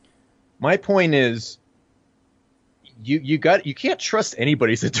 my point is, you can't trust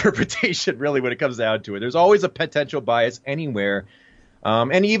anybody's interpretation, really, when it comes down to it. There's always a potential bias anywhere,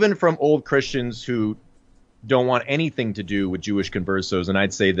 and even from old Christians who don't want anything to do with Jewish conversos. And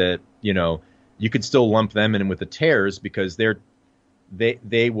I'd say that you could still lump them in with the tares, because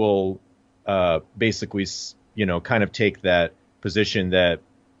they will basically kind of take that position that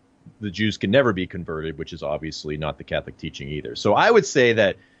the Jews can never be converted, which is obviously not the Catholic teaching either. So I would say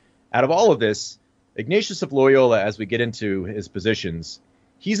that out of all of this, Ignatius of Loyola, as we get into his positions,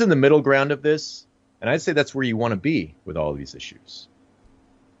 he's in the middle ground of this, and I'd say that's where you want to be with all of these issues.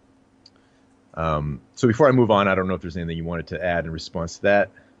 So before I move on, I don't know if there's anything you wanted to add in response to that.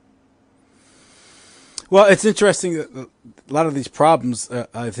 Well, it's interesting that a lot of these problems,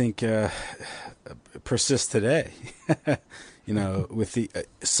 I think, persist today. With the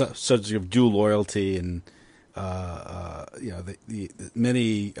subject of dual loyalty, and the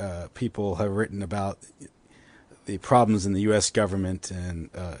many people have written about the problems in the U.S. government and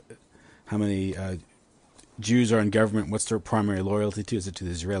how many Jews are in government. What's their primary loyalty to? Is it to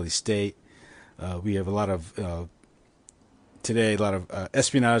the Israeli state? We have a lot of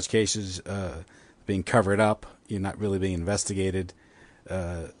espionage cases being covered up. You're not really being investigated,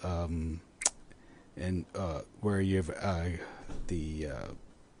 and where you have the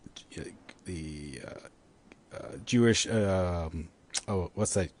Jewish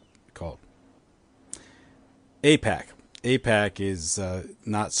what's that called? AIPAC. AIPAC is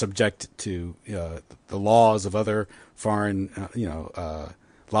not subject to the laws of other foreign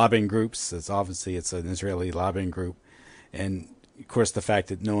lobbying groups. It's an Israeli lobbying group, and of course the fact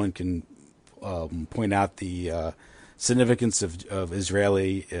that no one can point out the significance of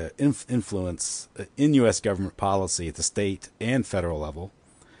Israeli influence in U.S. government policy at the state and federal level.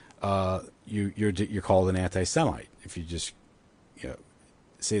 You're called an anti-Semite if you just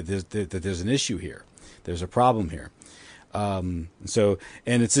say that there's an issue here, there's a problem here. So,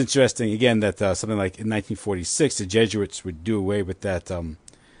 and it's interesting again that something like in 1946, the Jesuits would do away with that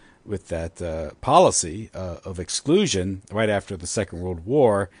policy of exclusion right after the Second World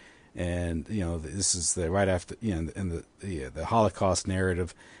War, and this is right after in the Holocaust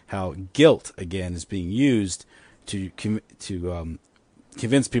narrative, how guilt again is being used to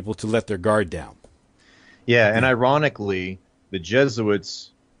convince people to let their guard down. Yeah, and ironically, the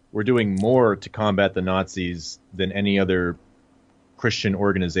Jesuits were doing more to combat the Nazis than any other Christian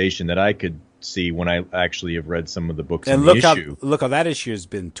organization that I could see when I actually have read some of the books on the issue. Look how that issue has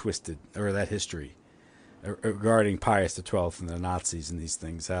been twisted, or that history regarding Pius XII and the Nazis and these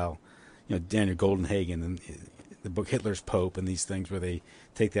things. How Daniel Goldenhagen and the book Hitler's Pope and these things, where they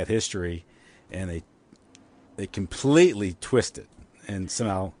take that history and they completely twist it and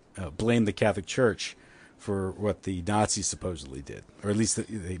somehow blame the Catholic Church for what the Nazis supposedly did, or at least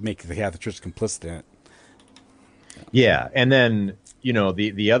they make the Catholic Church complicit in it. Yeah, and then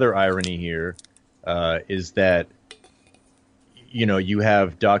the other irony here is that you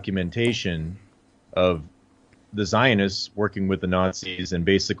have documentation of the Zionists working with the Nazis, and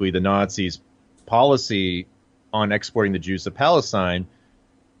basically the Nazis' policy on exporting the Jews to Palestine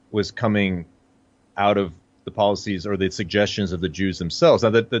was coming out of the policies or the suggestions of the Jews themselves. Now,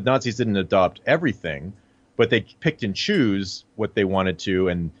 the Nazis didn't adopt everything, but they picked and choose what they wanted to.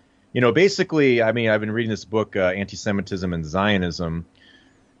 And, basically, I mean, I've been reading this book, Anti-Semitism and Zionism,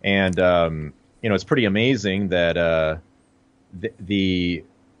 and, it's pretty amazing that the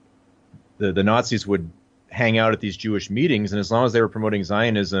Nazis would hang out at these Jewish meetings, and as long as they were promoting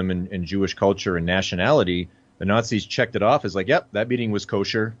Zionism and Jewish culture and nationality, the Nazis checked it off as like, yep, that meeting was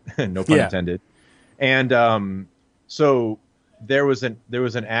kosher, no pun intended. And so there was an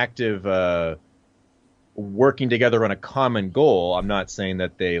active working together on a common goal. I'm not saying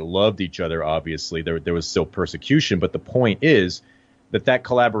that they loved each other, obviously. There was still persecution, but the point is that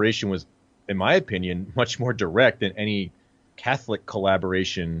collaboration was, in my opinion, much more direct than any Catholic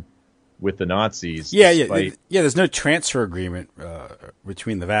collaboration with the Nazis. Yeah. There's no transfer agreement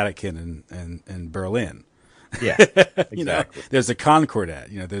between the Vatican and Berlin. Yeah, exactly. There's a concordat.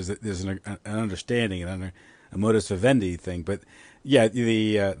 There's an understanding and a modus vivendi thing. But yeah,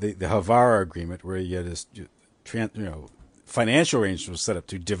 the Havara agreement, where you had this financial arrangement was set up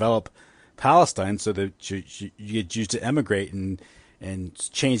to develop Palestine, so that you get Jews to emigrate and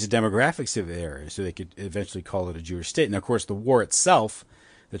change the demographics of the area, so they could eventually call it a Jewish state. And of course, the war itself,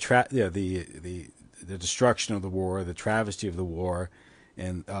 the destruction of the war, the travesty of the war,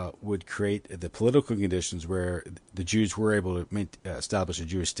 and would create the political conditions where the Jews were able to establish a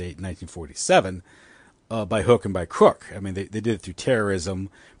Jewish state in 1947 by hook and by crook. I mean, they did it through terrorism,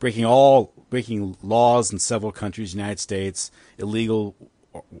 breaking laws in several countries, United States, illegal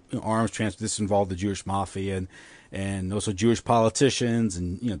arms transfer. This involved the Jewish mafia and also Jewish politicians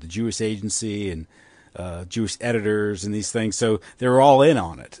and the Jewish agency and Jewish editors and these things. So they were all in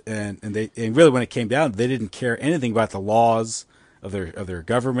on it, and really when it came down, they didn't care anything about the laws of their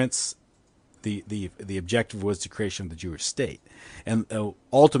governments. The objective was the creation of the Jewish state, and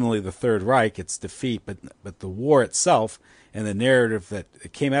ultimately the Third Reich, its defeat, but the war itself and the narrative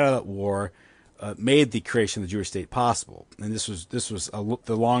that came out of that war made the creation of the Jewish state possible. And this was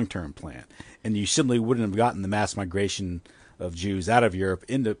the long-term plan, and you simply wouldn't have gotten the mass migration of Jews out of Europe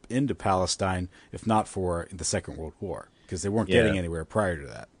into Palestine if not for the Second World War, because they weren't getting anywhere prior to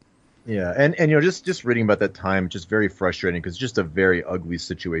that. Yeah, and just reading about that time, just very frustrating, because it's just a very ugly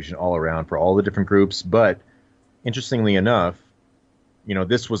situation all around for all the different groups. But interestingly enough,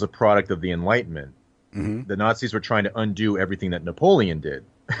 this was a product of the Enlightenment. Mm-hmm. The Nazis were trying to undo everything that Napoleon did.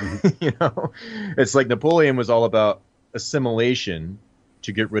 Mm-hmm. It's like Napoleon was all about assimilation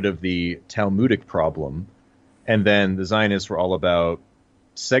to get rid of the Talmudic problem, and then the Zionists were all about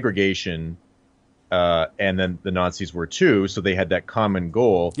segregation. And then the Nazis were too, so they had that common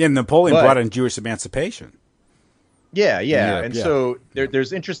goal. Yeah, Napoleon brought in Jewish emancipation. Yeah. And so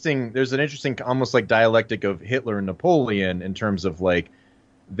there's an interesting almost like dialectic of Hitler and Napoleon in terms of like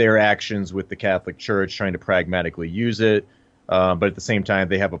their actions with the Catholic Church, trying to pragmatically use it, but at the same time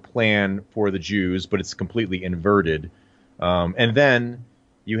they have a plan for the Jews, but it's completely inverted. And then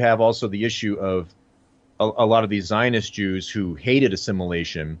you have also the issue of a lot of these Zionist Jews who hated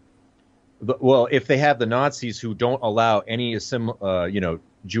assimilation. Well, if they have the Nazis who don't allow any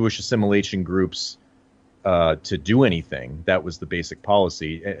Jewish assimilation groups to do anything, that was the basic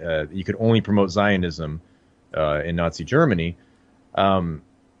policy. You could only promote Zionism in Nazi Germany.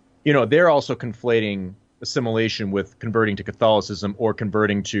 They're also conflating assimilation with converting to Catholicism or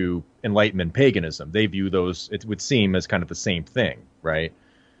converting to Enlightenment paganism. They view those, it would seem, as kind of the same thing, right?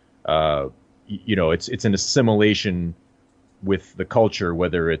 It's an assimilation with the culture,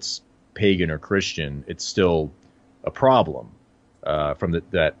 whether it's pagan or Christian, it's still a problem from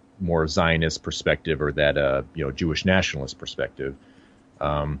that more Zionist perspective or that Jewish nationalist perspective.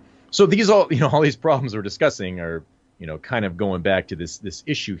 So these all these problems we're discussing are kind of going back to this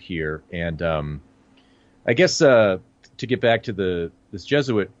issue here, and I guess to get back to this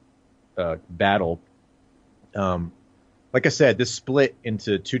Jesuit battle, like I said, this split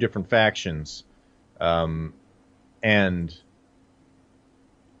into two different factions, and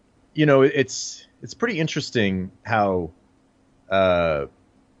it's pretty interesting how the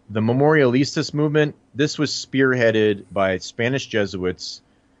Memorialistas movement, this was spearheaded by Spanish Jesuits,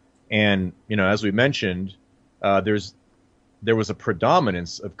 and as we mentioned, there was a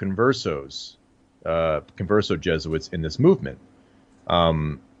predominance of converso Jesuits in this movement,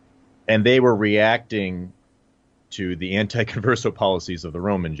 and they were reacting to the anti-converso policies of the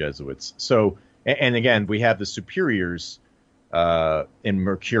Roman Jesuits. So, and again, we have the superiors in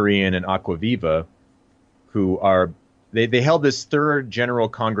Mercurian and Aquaviva, who are they held this third general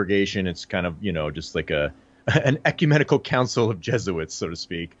congregation. It's kind of just like an ecumenical council of Jesuits, so to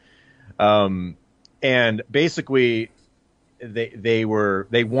speak, and basically they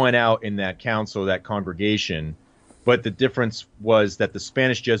won out in that council, that congregation. But the difference was that the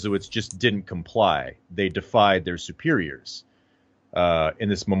Spanish Jesuits just didn't comply. They defied their superiors in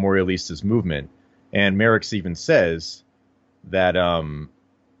this Memorialistas movement. And Merix even says that,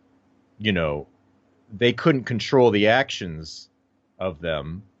 they couldn't control the actions of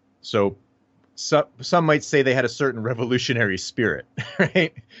them. So some might say they had a certain revolutionary spirit,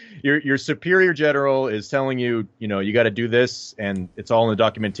 right? Your superior general is telling you, you got to do this, and it's all in the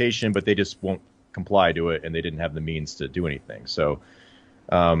documentation, but they just won't comply to it, and they didn't have the means to do anything. So,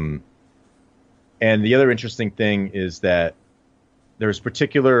 and the other interesting thing is that there's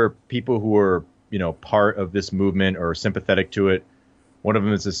particular people who are, part of this movement or sympathetic to it. One of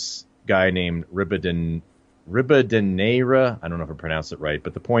them is this guy named Ribadeneira. I don't know if I pronounced it right,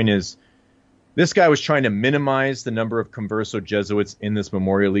 but the point is, this guy was trying to minimize the number of converso Jesuits in this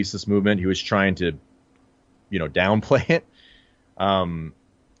Memorialistas movement. He was trying to, downplay it.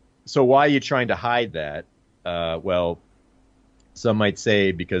 So why are you trying to hide that? Well, some might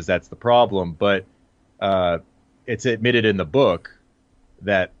say because that's the problem, but it's admitted in the book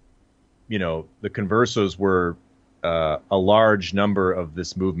that, the conversos were a large number of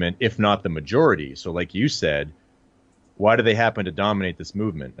this movement, if not the majority. So like you said, why do they happen to dominate this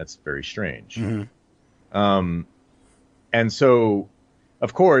movement? That's very strange. Mm-hmm. And so,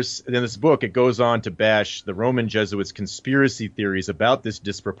 of course, in this book, it goes on to bash the Roman Jesuits' conspiracy theories about this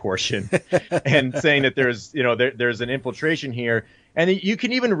disproportion and saying that there's an infiltration here. And you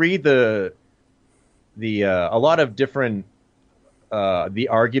can even read a lot of different the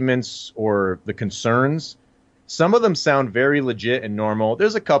arguments or the concerns. Some of them sound very legit and normal.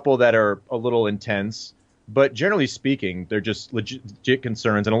 There's a couple that are a little intense, but generally speaking, they're just legit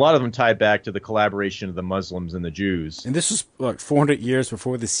concerns, and a lot of them tie back to the collaboration of the Muslims and the Jews. And this was 400 years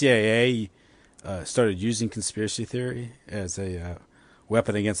before the CIA started using conspiracy theory as a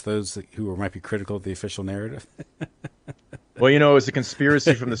weapon against those who might be critical of the official narrative. Well, it was a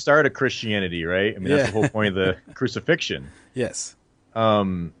conspiracy from the start of Christianity, right? I mean, that's the whole point of the crucifixion. Yes.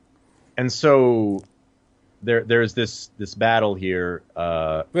 And so there's this battle here.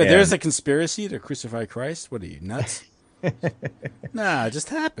 Wait, there's a conspiracy to crucify Christ? What are you, nuts? Nah, it just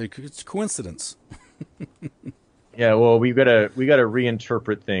happened. It's coincidence. Yeah, well, we gotta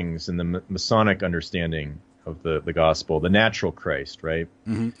reinterpret things in the Masonic understanding of the gospel, the natural Christ, right?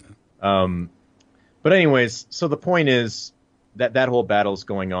 Mm-hmm. But anyways, so the point is that whole battle is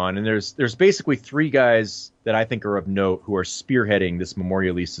going on, and there's basically three guys that I think are of note who are spearheading this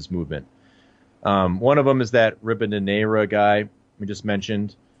Memorialistas movement. One of them is that Ribadeneira guy we just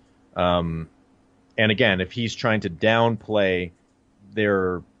mentioned. And again, if he's trying to downplay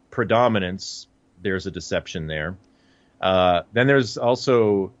their predominance, there's a deception there. Then there's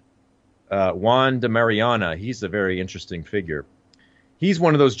also Juan de Mariana. He's a very interesting figure. He's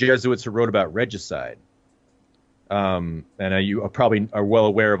one of those Jesuits who wrote about regicide. And you probably are well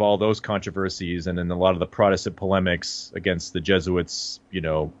aware of all those controversies and then a lot of the Protestant polemics against the Jesuits,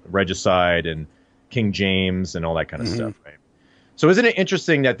 regicide and King James and all that kind of stuff, right? So isn't it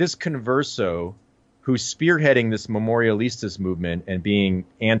interesting that this converso who's spearheading this Memorialistas movement and being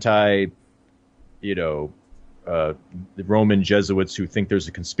anti, the Roman Jesuits who think there's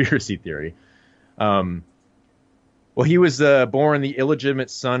a conspiracy theory, well, he was born the illegitimate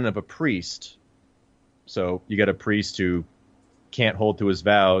son of a priest. So you got a priest who can't hold to his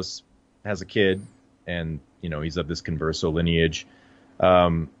vows, has a kid, and, he's of this converso lineage.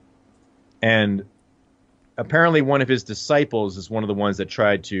 And apparently one of his disciples is one of the ones that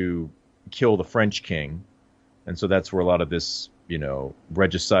tried to kill the French king. And so that's where a lot of this,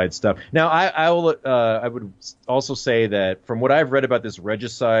 regicide stuff. Now, I would also say that from what I've read about this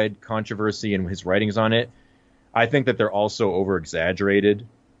regicide controversy and his writings on it, I think that they're also over-exaggerated.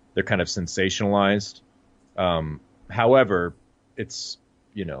 They're kind of sensationalized. However, it's,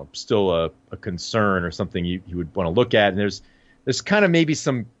 still a concern or something you would want to look at. And there's kind of maybe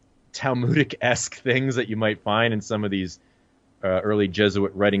some Talmudic-esque things that you might find in some of these early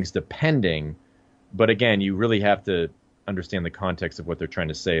Jesuit writings, depending. But again, you really have to understand the context of what they're trying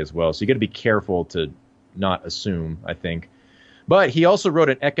to say as well. So you got to be careful to not assume, I think. But he also wrote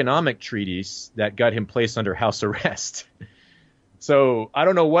an economic treatise that got him placed under house arrest. So I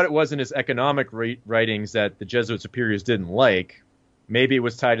don't know what it was in his economic writings that the Jesuit superiors didn't like. Maybe it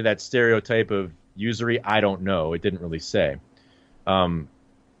was tied to that stereotype of usury. I don't know. It didn't really say.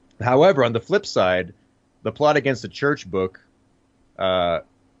 However, on the flip side, the Plot Against the Church book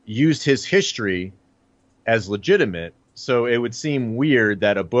used his history as legitimate. So it would seem weird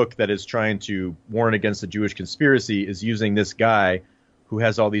that a book that is trying to warn against the Jewish conspiracy is using this guy who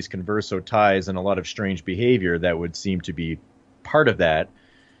has all these converso ties and a lot of strange behavior that would seem to be part of that.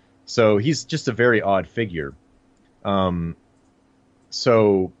 So he's just a very odd figure.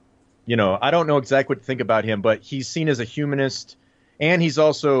 So, I don't know exactly what to think about him, but he's seen as a humanist. And he's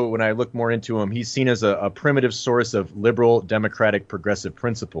also, when I look more into him, he's seen as a primitive source of liberal, democratic, progressive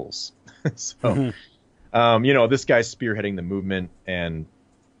principles. So, this guy's spearheading the movement and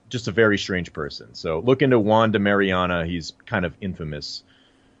just a very strange person. So look into Juan de Mariana. He's kind of infamous.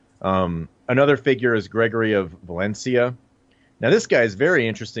 Another figure is Gregory of Valencia. Now, this guy is very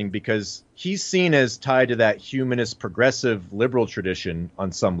interesting because he's seen as tied to that humanist, progressive, liberal tradition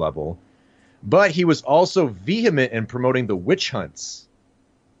on some level. But he was also vehement in promoting the witch hunts.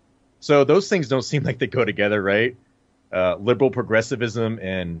 So those things don't seem like they go together, right? Liberal progressivism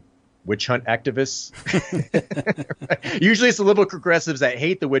and witch hunt activists. Usually it's the liberal progressives that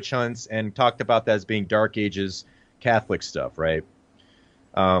hate the witch hunts and talked about that as being Dark Ages Catholic stuff, right?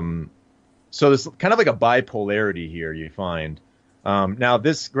 So there's kind of like a bipolarity here, you find. Now,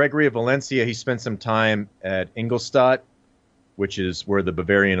 this Gregory of Valencia, he spent some time at Ingolstadt, which is where the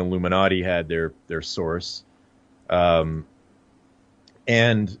Bavarian Illuminati had their source.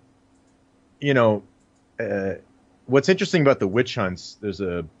 What's interesting about the witch hunts, there's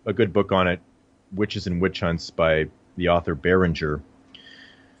a good book on it, Witches and Witch Hunts, by the author Berenger.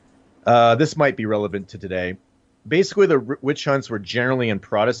 This might be relevant to today. Basically, the witch hunts were generally in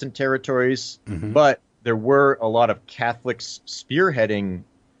Protestant territories, but there were a lot of Catholics spearheading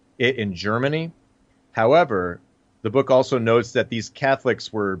it in Germany. However, the book also notes that these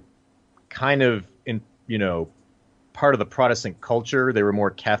Catholics were kind of part of the Protestant culture. They were more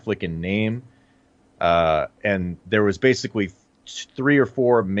Catholic in name. And there was basically 3 or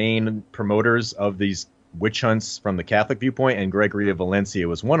 4 main promoters of these witch hunts from the Catholic viewpoint, and Gregory of Valencia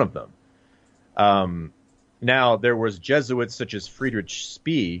was one of them. Now, there was Jesuits such as Friedrich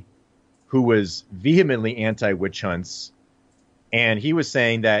Spee, who was vehemently anti-witch hunts, and he was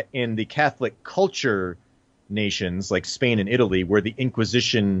saying that in the Catholic culture nations like Spain and Italy, where the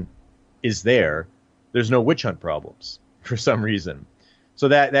Inquisition is there's no witch hunt problems for some reason. So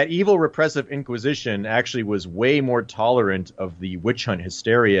that evil repressive Inquisition actually was way more tolerant of the witch hunt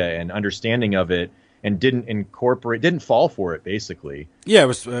hysteria and understanding of it, and didn't fall for it, basically. Yeah, it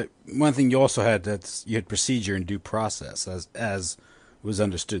was one thing you also had, you had procedure and due process as was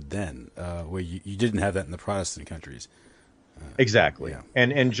understood then, where you didn't have that in the Protestant countries. Exactly. Yeah.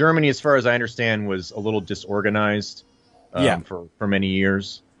 And Germany, as far as I understand, was a little disorganized for many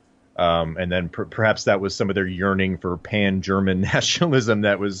years. And then perhaps that was some of their yearning for pan-German nationalism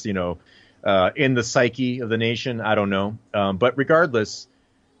that was, in the psyche of the nation. I don't know. But regardless,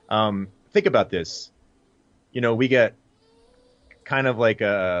 think about this. We get kind of like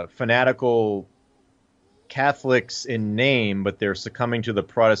a fanatical Catholics in name, but they're succumbing to the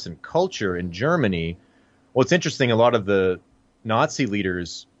Protestant culture in Germany. Well, it's interesting. A lot of the Nazi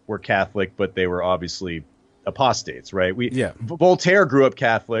leaders were Catholic, but they were obviously apostates, right? Voltaire grew up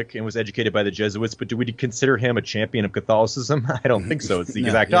Catholic and was educated by the Jesuits, but do we consider him a champion of Catholicism? I don't think so. It's the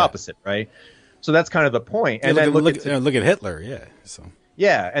exact opposite, right? So that's kind of the point. And look at Hitler, yeah. So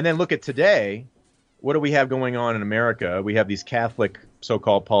and then look at today. What do we have going on in America? We have these Catholic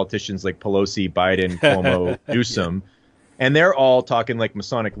so-called politicians like Pelosi, Biden, Cuomo, Newsom, and they're all talking like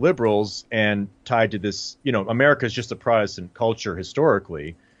Masonic liberals and tied to this. America's just a Protestant culture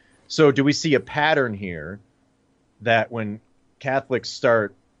historically. So do we see a pattern here that when Catholics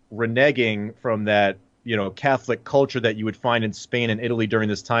start reneging from that, Catholic culture that you would find in Spain and Italy during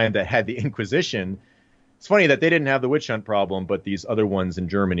this time that had the Inquisition, it's funny that they didn't have the witch hunt problem, but these other ones in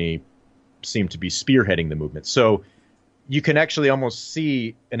Germany seem to be spearheading the movement. So you can actually almost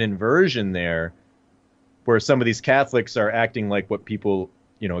see an inversion there, where some of these Catholics are acting like what people,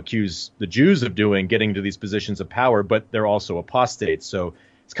 accuse the Jews of doing, getting to these positions of power, but they're also apostates. So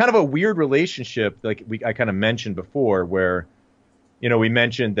it's kind of a weird relationship, like I kind of mentioned before, where, we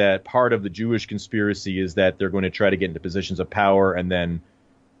mentioned that part of the Jewish conspiracy is that they're going to try to get into positions of power and then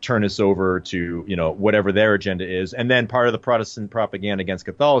turn us over to, whatever their agenda is. And then part of the Protestant propaganda against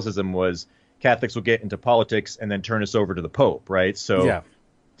Catholicism was Catholics will get into politics and then turn us over to the Pope, right? So yeah.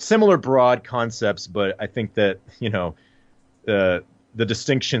 Similar broad concepts, but I think that, the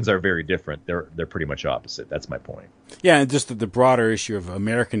distinctions are very different. They're pretty much opposite. That's my point. Yeah, and just the broader issue of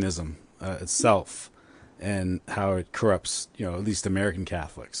Americanism itself and how it corrupts, at least American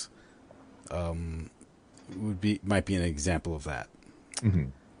Catholics, might be an example of that,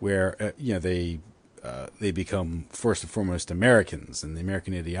 where they become first and foremost Americans, and the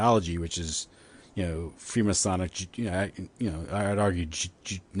American ideology, which is Freemasonic, I'd argue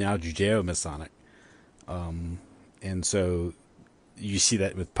now Judeo-Masonic, and so you see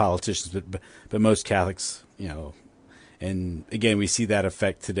that with politicians, but most Catholics, and again we see that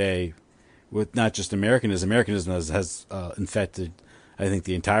effect today with not just Americanism. Americanism has infected, I think,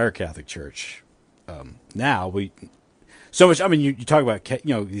 the entire Catholic Church. Now so much. I mean, you talk about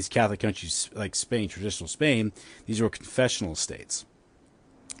these Catholic countries like Spain, traditional Spain. These were confessional states.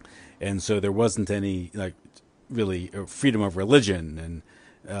 And so there wasn't any really freedom of religion, and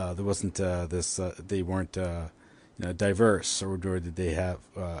there wasn't this. They weren't diverse, or did they have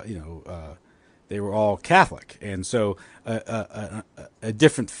they were all Catholic, and so a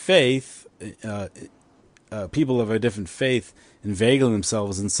different faith, people of a different faith inveigling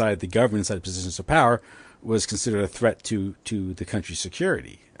themselves inside the government, inside positions of power, was considered a threat to the country's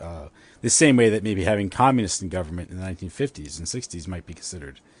security. The same way that maybe having communists in government in the 1950s and 60s might be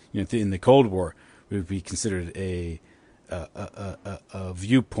considered. In the Cold War, would be considered a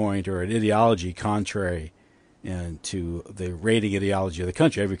viewpoint or an ideology contrary to the reigning ideology of the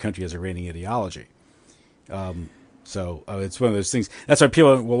country. Every country has a reigning ideology. So it's one of those things. That's why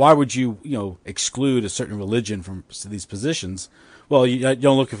people, why would you, exclude a certain religion from these positions? Well, you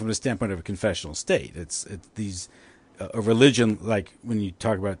don't look at it from the standpoint of a confessional state. It's these a religion, like when you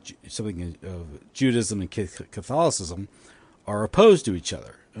talk about something of Judaism and Catholicism, are opposed to each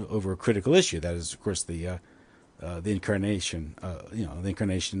other over a critical issue. That is, of course, the incarnation, the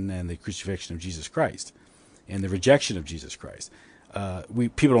incarnation and the crucifixion of Jesus Christ, and the rejection of Jesus Christ.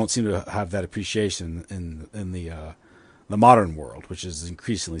 People don't seem to have that appreciation in the modern world, which is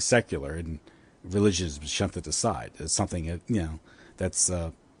increasingly secular, and religion has been shunted aside. It's something that's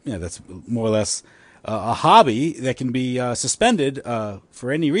more or less a hobby that can be suspended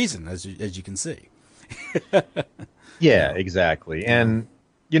for any reason, as you can see. Yeah, exactly. And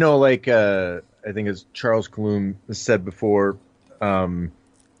I think as Charles Clume has said before,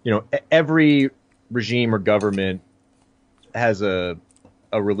 every regime or government has a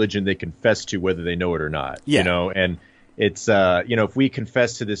religion they confess to, whether they know it or not. Yeah. And it's if we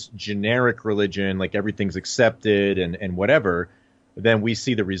confess to this generic religion, like everything's accepted and whatever, then we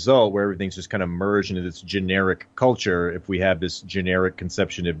see the result where everything's just kind of merged into this generic culture. If we have this generic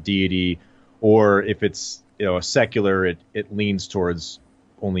conception of deity, or if it's a secular, it leans towards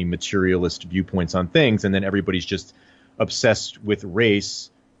only materialist viewpoints on things, and then everybody's just obsessed with race,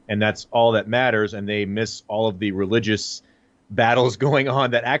 and that's all that matters, and they miss all of the religious battles going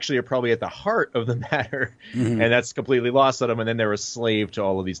on that actually are probably at the heart of the matter, and that's completely lost on them, and then they're a slave to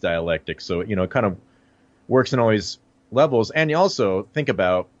all of these dialectics. So it kind of works in all these levels. And you also think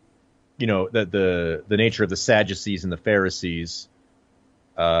about the nature of the Sadducees and the Pharisees.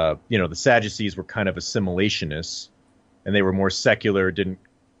 The Sadducees were kind of assimilationists, and they were more secular, didn't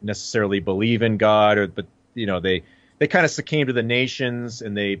necessarily believe in God, but they kind of succumbed to the nations,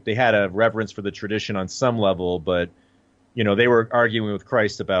 and they had a reverence for the tradition on some level, but they were arguing with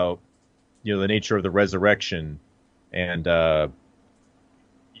Christ about the nature of the resurrection, and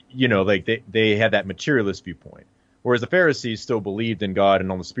they had that materialist viewpoint, whereas the Pharisees still believed in God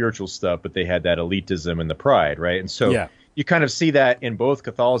and all the spiritual stuff, but they had that elitism and the pride, right? And so you kind of see that in both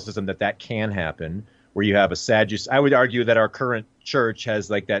Catholicism, that can happen, where you have a Sadducee. I would argue that our current church has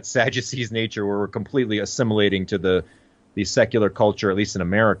like that Sadducees nature, where we're completely assimilating to the secular culture, at least in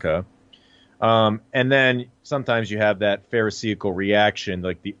America. And then sometimes you have that Pharisaical reaction,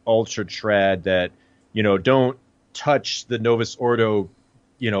 like the ultra trad that, don't touch the Novus Ordo,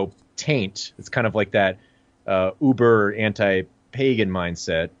 taint. It's kind of like that uber anti-pagan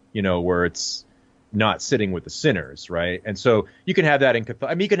mindset, where it's not sitting with the sinners, right? And so you can have that in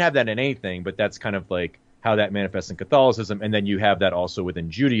you can have that in anything, but that's kind of like how that manifests in Catholicism, and then you have that also within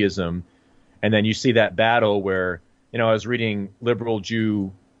Judaism, and then you see that battle where, I was reading liberal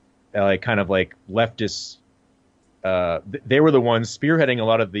Jew, kind of like leftists. They were the ones spearheading a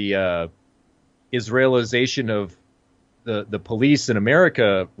lot of the Israelization of the police in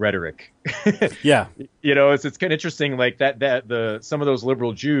America rhetoric. Yeah. It's kind of interesting, like that some of those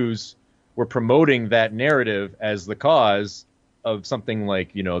liberal Jews were promoting that narrative as the cause of something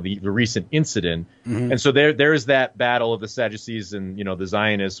like, the recent incident. Mm-hmm. And so there's that battle of the Sadducees and, the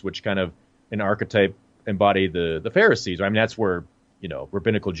Zionists, which kind of an archetype embody the Pharisees. I mean, that's where,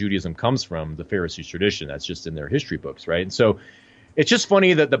 rabbinical Judaism comes from, the Pharisees tradition. That's just in their history books, right? And so it's just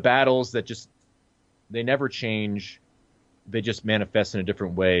funny that the battles that they never change. They just manifest in a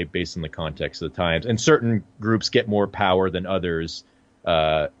different way based on the context of the times. And certain groups get more power than others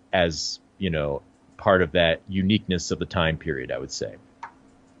as, part of that uniqueness of the time period, I would say.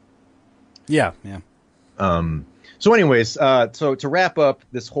 Yeah. So anyways, so to wrap up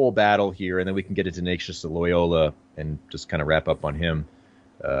this whole battle here, and then we can get into Ignatius of Loyola and just kind of wrap up on him.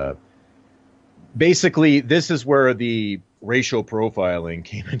 Basically, this is where the racial profiling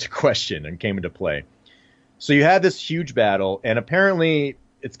came into question and came into play. So you had this huge battle, and apparently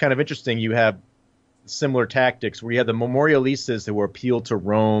it's kind of interesting. You have similar tactics where you have the memorialistas who appeal to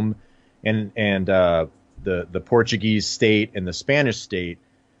Rome and the Portuguese state and the Spanish state.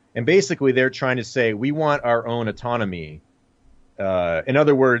 And basically they're trying to say, we want our own autonomy. In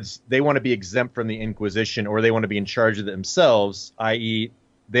other words, they want to be exempt from the Inquisition, or they want to be in charge of it themselves, i.e.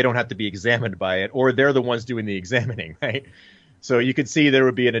 they don't have to be examined by it, or they're the ones doing the examining, right? So you could see there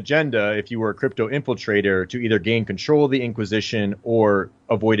would be an agenda if you were a crypto infiltrator to either gain control of the Inquisition or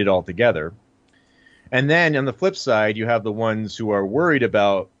avoid it altogether. And then on the flip side, you have the ones who are worried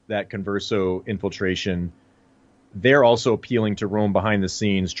about that converso infiltration. They're also appealing to Rome behind the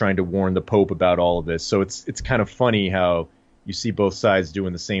scenes, trying to warn the Pope about all of this. So it's kind of funny how you see both sides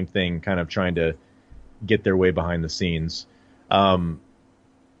doing the same thing, kind of trying to get their way behind the scenes. And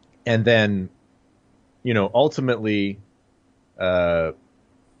then, ultimately, the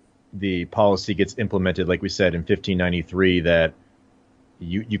policy gets implemented, like we said, in 1593, that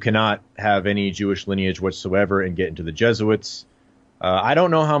you cannot have any Jewish lineage whatsoever and get into the Jesuits. I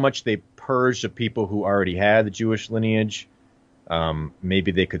don't know how much they purged of people who already had the Jewish lineage.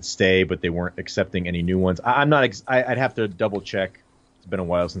 Maybe they could stay, but they weren't accepting any new ones. I'm not. I'd have to double check. It's been a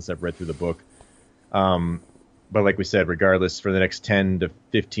while since I've read through the book. But like we said, regardless, for the next 10 to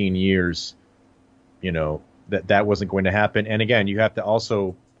 15 years, that wasn't going to happen. And again, you have to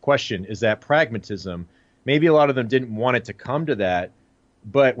also question, is that pragmatism? Maybe a lot of them didn't want it to come to that,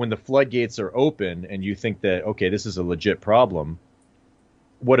 but when the floodgates are open and you think that, okay, this is a legit problem,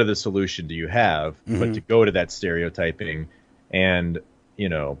 what other solution do you have but to go to that stereotyping? And,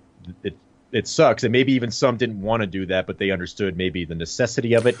 it sucks. And maybe even some didn't want to do that, but they understood maybe the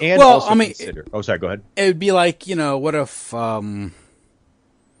necessity of it. And also consider. Oh, sorry, go ahead. It would be like, what if I'm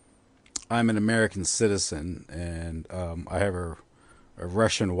an American citizen and I have a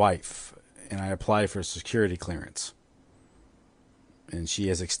Russian wife and I apply for security clearance and she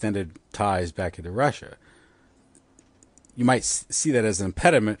has extended ties back into Russia. You might see that as an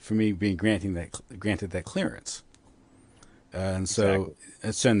impediment for me being granted that clearance. And so,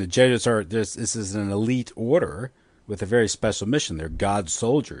 the Jesuits this is an elite order with a very special mission. They're God's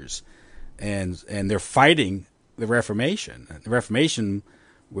soldiers, and they're fighting the Reformation. The Reformation,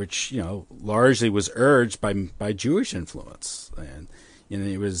 which largely was urged by Jewish influence, and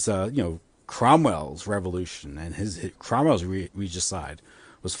it was Cromwell's revolution, and Cromwell's regicide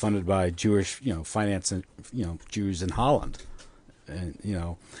was funded by Jewish finance and Jews in Holland. And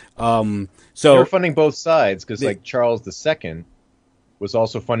so they're funding both sides because like Charles II was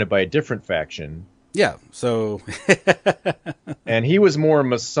also funded by a different faction. Yeah. So and he was more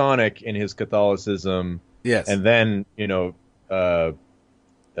Masonic in his Catholicism. Yes. And then the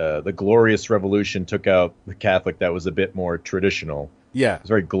Glorious Revolution took out the Catholic that was a bit more traditional. Yeah. It was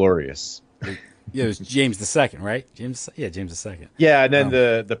very glorious. Yeah, it was James II, right? James II. Yeah, and then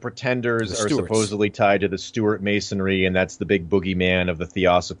the Pretenders are supposedly tied to the Stuart Masonry, and that's the big boogeyman of the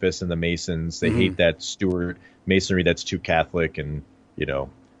Theosophists and the Masons. They hate that Stuart Masonry that's too Catholic, and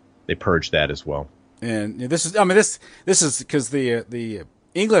they purge that as well. And this is because the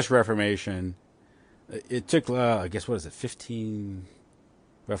English Reformation, it took I guess roughly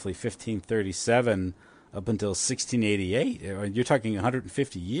 1537 up until 1688. You're talking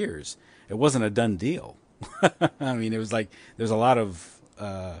 150 years. It wasn't a done deal. I mean, it was like there's a lot of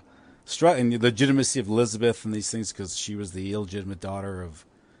struggle and the legitimacy of Elizabeth and these things because she was the illegitimate daughter of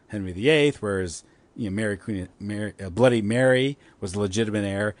Henry VIII, whereas Bloody Mary was the legitimate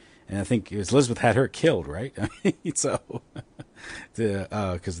heir, and I think it was Elizabeth had her killed, right? So,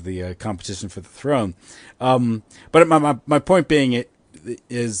 because of the competition for the throne. But my point being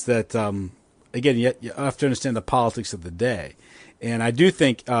is that again, you have to understand the politics of the day, and I do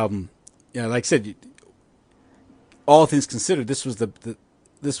think, like I said, all things considered, this was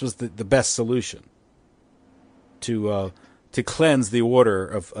the best solution to cleanse the order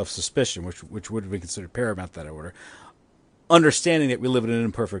of suspicion, which would have been considered paramount, that order. Understanding that we live in an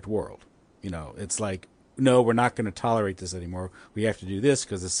imperfect world, it's like, no, we're not going to tolerate this anymore. We have to do this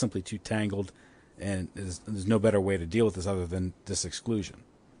because it's simply too tangled, and there's no better way to deal with this other than this exclusion.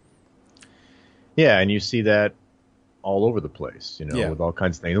 Yeah, and you see that all over the place, with all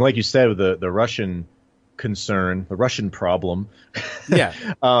kinds of things. And like you said, with the Russian concern, the Russian problem, yeah,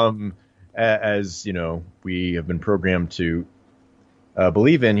 as we have been programmed to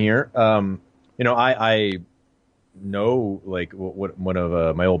believe in here. I know, like, what one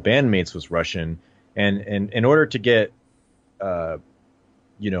of my old bandmates was Russian, and in order to get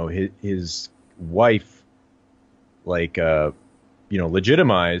his wife, like,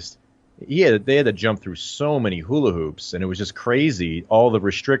 legitimized, they had to jump through so many hula hoops, and it was just crazy, all the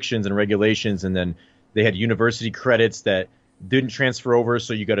restrictions and regulations. And then they had university credits that didn't transfer over,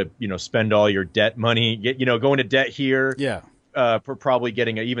 so you got to spend all your debt money, go into debt here, for probably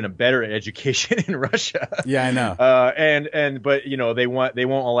getting even a better education in Russia. Yeah, I know. But they won't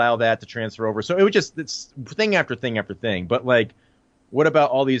allow that to transfer over. So it's thing after thing after thing. But, like, what about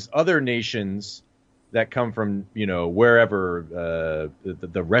all these other nations that come from wherever,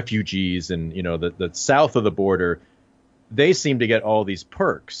 the refugees and the south of the border? They seem to get all these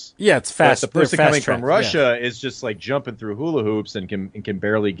perks. Yeah, it's fast. But the person coming from Russia is just like jumping through hula hoops and can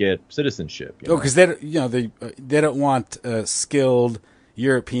barely get citizenship. Because they don't want skilled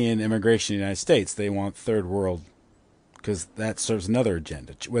European immigration in the United States. They want third world, because that serves another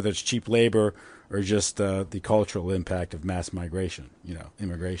agenda, whether it's cheap labor or just the cultural impact of mass migration.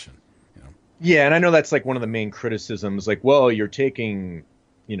 Immigration. Yeah, and I know that's like one of the main criticisms. Like, well, you're taking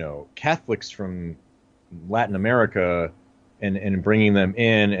Catholics from Latin America and bringing them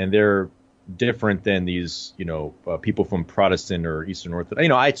in, and they're different than these, people from Protestant or Eastern Orthodox.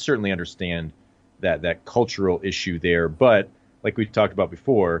 I certainly understand that cultural issue there, but like we talked about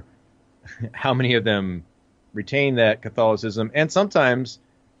before, how many of them retain that Catholicism? And sometimes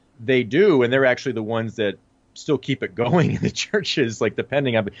they do, and they're actually the ones that still keep it going in the churches, like,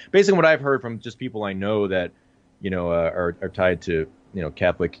 depending on basically what I've heard from just people I know that, are tied to,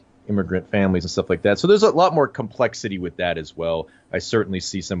 Catholic immigrant families and stuff like that. So there's a lot more complexity with that as well. I certainly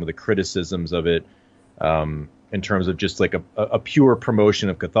see some of the criticisms of it in terms of just like a pure promotion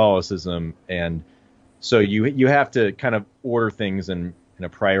of Catholicism. And so you have to kind of order things in a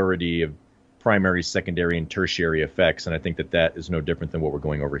priority of primary, secondary, and tertiary effects. And I think that is no different than what we're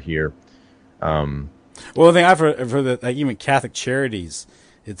going over here. Well, the thing I've heard that, like, even Catholic Charities,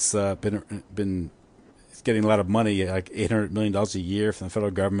 it's been getting a lot of money, like $800 million a year from the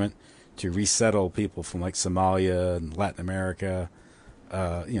federal government to resettle people from, like, Somalia and Latin America,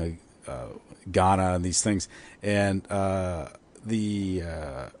 Ghana and these things. And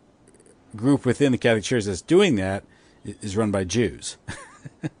the group within the Catholic Church that's doing that is run by Jews.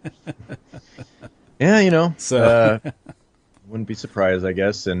 Yeah, so wouldn't be surprised, I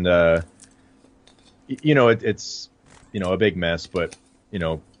guess. And it's a big mess, but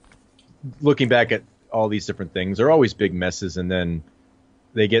looking back at all these different things, they're always big messes, and then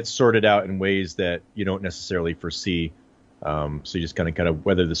they get sorted out in ways that you don't necessarily foresee. So you just kind of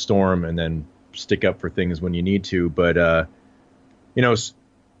weather the storm and then stick up for things when you need to. But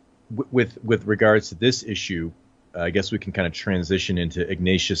with regards to this issue, I guess we can kind of transition into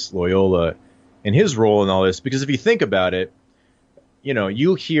Ignatius Loyola and his role in all this, because if you think about it,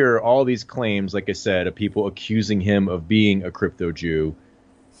 you hear all these claims, like I said, of people accusing him of being a crypto Jew,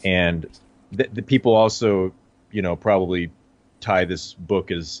 and the people also, probably tie this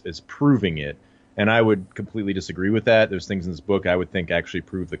book as proving it. And I would completely disagree with that. There's things in this book I would think actually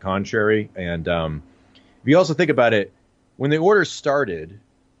prove the contrary. And if you also think about it, when the order started,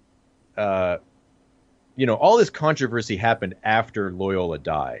 all this controversy happened after Loyola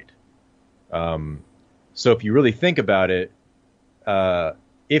died. So if you really think about it,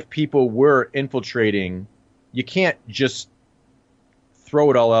 if people were infiltrating, you can't just throw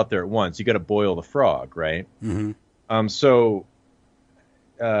it all out there at once. You got to boil the frog, right? Mm-hmm. So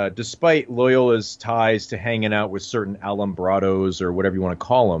despite Loyola's ties to hanging out with certain alumbrados or whatever you want to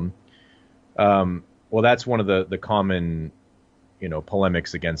call them, well, that's one of the common,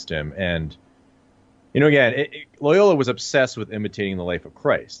 polemics against him. And, again, Loyola was obsessed with imitating the life of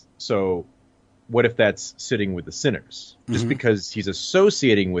Christ. So what if that's sitting with the sinners? Just because he's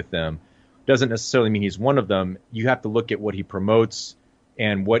associating with them doesn't necessarily mean he's one of them. You have to look at what he promotes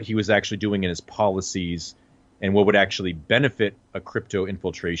and what he was actually doing in his policies and what would actually benefit a crypto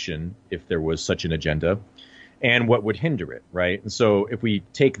infiltration if there was such an agenda, and what would hinder it, right? And so if we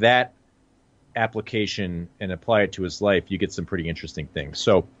take that application and apply it to his life, you get some pretty interesting things.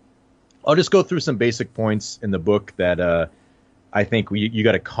 So I'll just go through some basic points in the book that I think you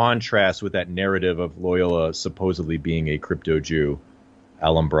got to contrast with that narrative of Loyola supposedly being a crypto Jew,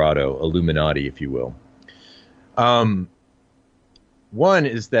 Alumbrado, Illuminati, if you will. One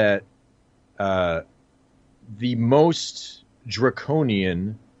is that the most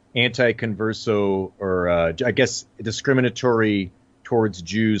draconian anti-converso, or I guess discriminatory towards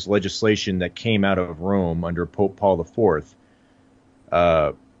Jews legislation that came out of Rome under Pope Paul IV,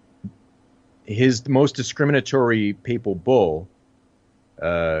 his most discriminatory papal bull,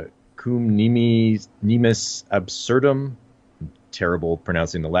 Cum Nimis Absurdum, terrible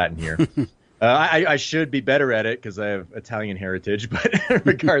pronouncing the Latin here. I should be better at it because I have Italian heritage, but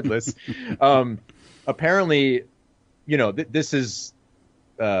regardless, apparently, this is,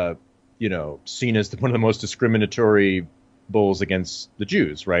 seen as one of the most discriminatory bulls against the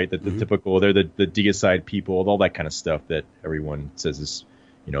Jews, right? The typical, they're the deicide people, all that kind of stuff that everyone says is,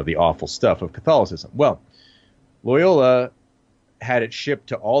 the awful stuff of Catholicism. Well, Loyola had it shipped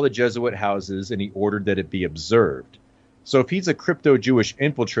to all the Jesuit houses, and he ordered that it be observed. So if he's a crypto-Jewish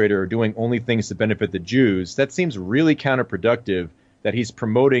infiltrator doing only things to benefit the Jews, that seems really counterproductive that he's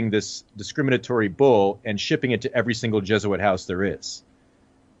promoting this discriminatory bull and shipping it to every single Jesuit house there is.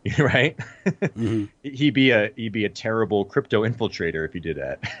 Right? Mm-hmm. He'd be a terrible crypto infiltrator if he did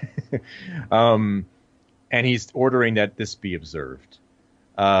that. And he's ordering that this be observed.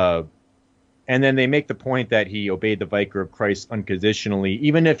 And then they make the point that he obeyed the Vicar of Christ unconditionally,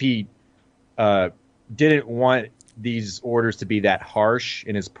 even if he didn't want these orders to be that harsh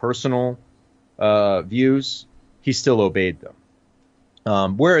in his personal views, he still obeyed them.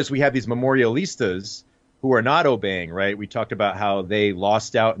 Whereas we have these memorialistas who are not obeying, right? We talked about how they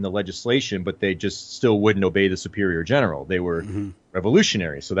lost out in the legislation, but they just still wouldn't obey the superior general. They were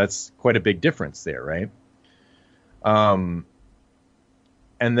revolutionary. So that's quite a big difference there, right? And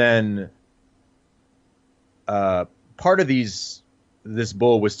then part of this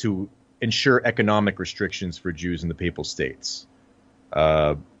bull was to ensure economic restrictions for Jews in the Papal States.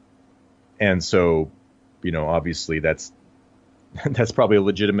 And so, obviously that's probably a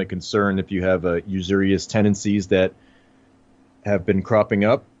legitimate concern if you have usurious tendencies that have been cropping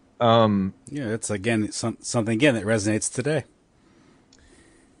up. It's again something that resonates today.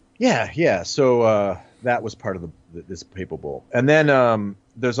 Yeah. So that was part of this papal bull. And then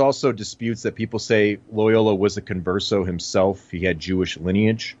there's also disputes that people say Loyola was a converso himself. He had Jewish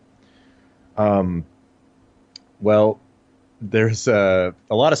lineage. Well, there's a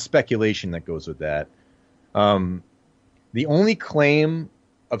lot of speculation that goes with that. The only claim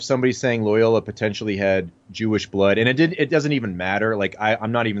of somebody saying Loyola potentially had Jewish blood, and it doesn't even matter. Like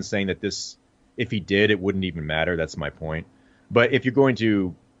I'm not even saying that if he did, it wouldn't even matter. That's my point. But if you're going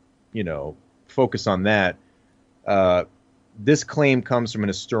to, focus on that, this claim comes from an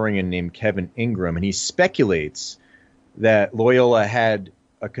historian named Kevin Ingram, and he speculates that Loyola had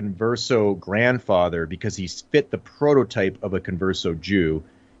a converso grandfather because he fit the prototype of a converso Jew.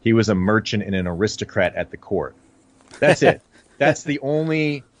 He was a merchant and an aristocrat at the court. That's it. That's the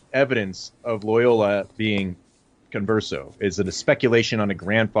only evidence of Loyola being converso, is it a speculation on a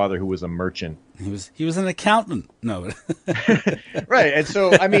grandfather who was a merchant. He was an accountant. No. Right. And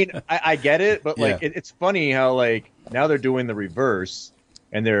so, I mean, I get it, but it's funny how now they're doing the reverse,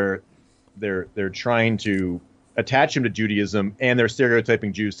 and they're trying to attach him to Judaism, and they're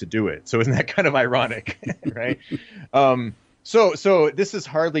stereotyping Jews to do it. So isn't that kind of ironic? Right. So this is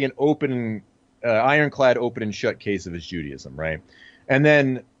hardly an ironclad open and shut case of his Judaism. Right. And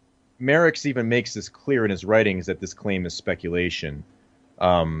then Merrick's even makes this clear in his writings that this claim is speculation.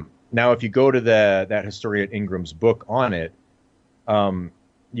 Now, if you go to that historian Ingram's book on it,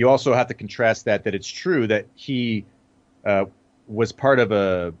 you also have to contrast that it's true that he was part of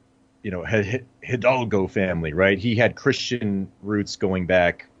a Hidalgo family, right? He had Christian roots going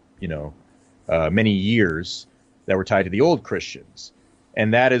back, many years that were tied to the old Christians,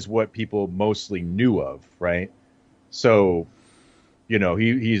 and that is what people mostly knew of, right? So,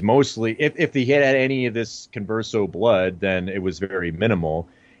 he's mostly, if he had any of this converso blood, then it was very minimal.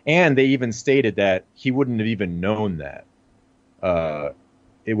 And they even stated that he wouldn't have even known that.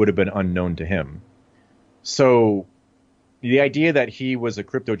 It would have been unknown to him. So the idea that he was a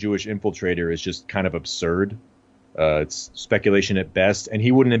crypto-Jewish infiltrator is just kind of absurd. It's speculation at best, and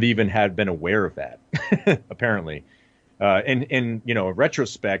he wouldn't have even had been aware of that, apparently. And in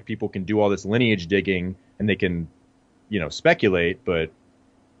retrospect, people can do all this lineage digging and they can, speculate, but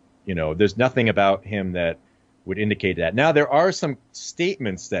there's nothing about him that would indicate that. Now, there are some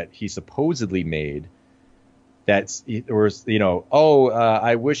statements that he supposedly made I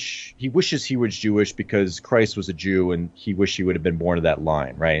wish he wishes he was Jewish because Christ was a Jew and he wished he would have been born of that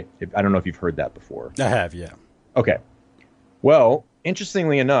line, right? I don't know if you've heard that before. I have, yeah. Okay. Well,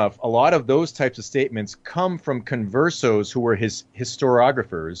 interestingly enough, a lot of those types of statements come from conversos who were his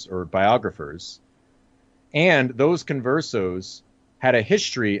historiographers or biographers. And those conversos had a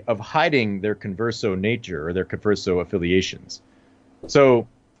history of hiding their converso nature or their converso affiliations. So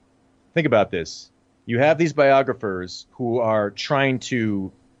think about this. You have these biographers who are trying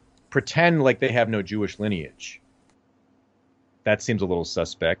to pretend like they have no Jewish lineage. That seems a little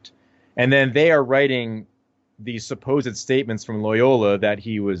suspect. And then they are writing these supposed statements from Loyola that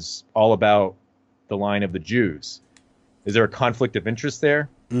he was all about the line of the Jews. Is there a conflict of interest there?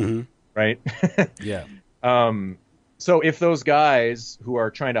 Mm-hmm. Right? Yeah. So if those guys who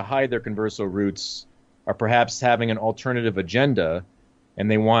are trying to hide their converso roots are perhaps having an alternative agenda and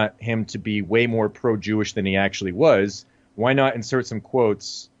they want him to be way more pro-Jewish than he actually was, why not insert some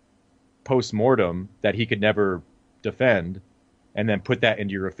quotes post-mortem that he could never defend and then put that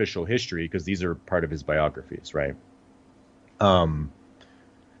into your official history, because these are part of his biographies, right? And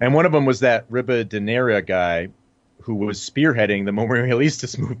one of them was that Ribadeneira guy who was spearheading the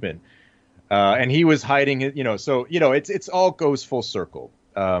Memorialistas movement. And he was hiding it, so, it's all goes full circle.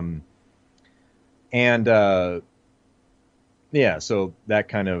 So that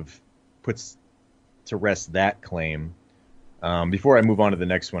kind of puts to rest that claim. Before I move on to the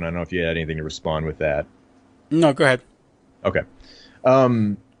next one, I don't know if you had anything to respond with that. No, go ahead. Okay.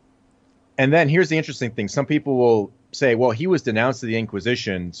 And then here's the interesting thing. Some people will say, well, he was denounced to the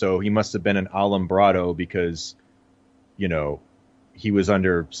Inquisition, so he must have been an alumbrado because, he was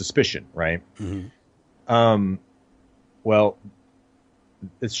under suspicion, right? Mm-hmm. Well,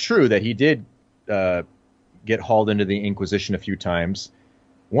 it's true that he did get hauled into the Inquisition a few times.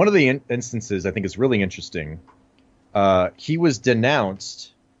 One of the instances I think is really interesting. He was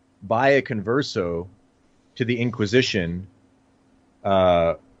denounced by a converso to the Inquisition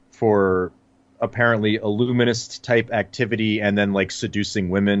for apparently illuminist type activity and then like seducing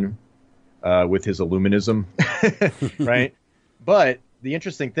women with his illuminism, right? But the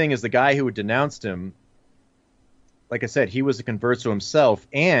interesting thing is the guy who denounced him, like I said, he was a converso himself,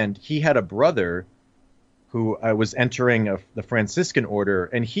 and he had a brother who was entering the Franciscan order,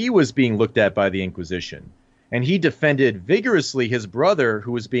 and he was being looked at by the Inquisition. And he defended vigorously his brother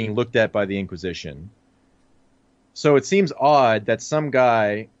who was being looked at by the Inquisition. So it seems odd that some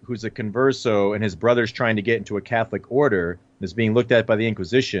guy who's a converso and his brother's trying to get into a Catholic order and is being looked at by the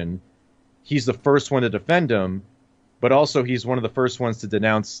Inquisition, he's the first one to defend him, but also he's one of the first ones to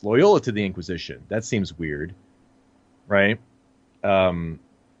denounce Loyola to the Inquisition. That seems weird, right?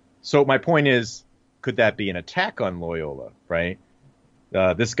 So my point is, could that be an attack on Loyola, right?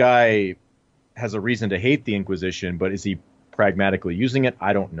 This guy has a reason to hate the Inquisition, but is he pragmatically using it?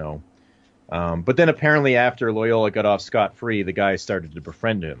 I don't know. But then apparently after Loyola got off scot-free, the guy started to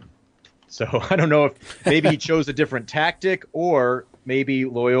befriend him. So I don't know if maybe he chose a different tactic, or maybe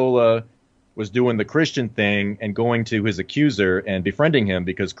Loyola was doing the Christian thing and going to his accuser and befriending him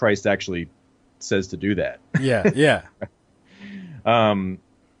because Christ actually says to do that. Yeah.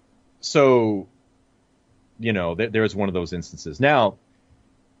 So, there's one of those instances. Now,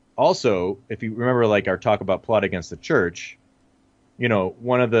 also, if you remember like our talk about plot against the church,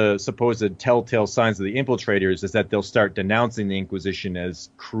 one of the supposed telltale signs of the infiltrators is that they'll start denouncing the Inquisition as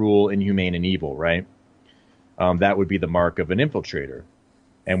cruel, inhumane, and evil, right? That would be the mark of an infiltrator.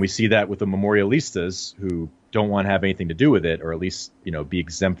 And we see that with the Memorialistas, who don't want to have anything to do with it, or at least, be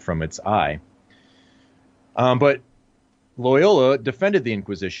exempt from its eye. But Loyola defended the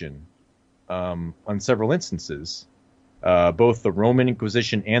Inquisition on several instances, both the Roman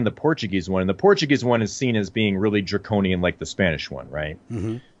Inquisition and the Portuguese one. And the Portuguese one is seen as being really draconian like the Spanish one, right?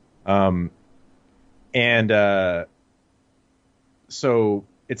 Mm-hmm. So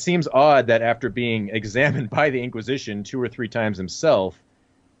it seems odd that after being examined by the Inquisition 2 or 3 times himself,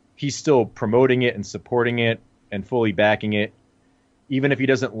 he's still promoting it and supporting it and fully backing it, even if he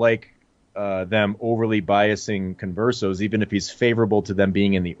doesn't like them overly biasing conversos, even if he's favorable to them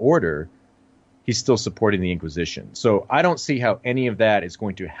being in the order, he's still supporting the Inquisition. So I don't see how any of that is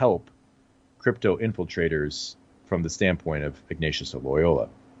going to help crypto infiltrators from the standpoint of Ignatius of Loyola.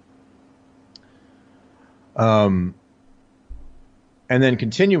 And then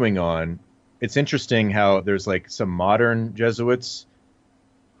continuing on, it's interesting how there's like some modern Jesuits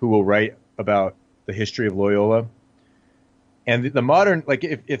who will write about the history of Loyola. And the modern, like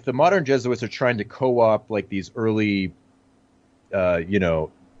if the modern Jesuits are trying to co-opt like these early,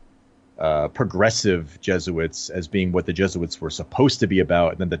 progressive Jesuits as being what the Jesuits were supposed to be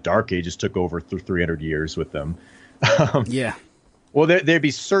about, and then the Dark Ages took over through 300 years with them. Yeah. Well, they'd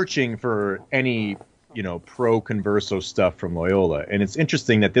be searching for any, pro-converso stuff from Loyola. And it's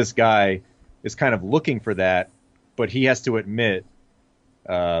interesting that this guy is kind of looking for that, but he has to admit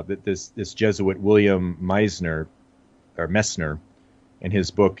that this Jesuit, William Messner, in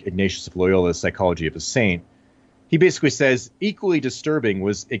his book, Ignatius of Loyola, Psychology of a Saint, he basically says, equally disturbing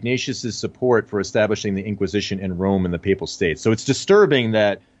was Ignatius's support for establishing the Inquisition in Rome and the Papal States. So it's disturbing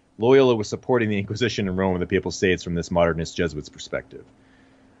that Loyola was supporting the Inquisition in Rome and the Papal States from this modernist Jesuit's perspective.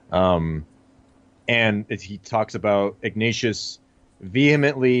 And he talks about Ignatius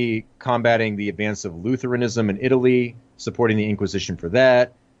vehemently combating the advance of Lutheranism in Italy, supporting the Inquisition for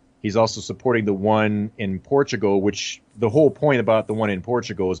that. He's also supporting the one in Portugal, which the whole point about the one in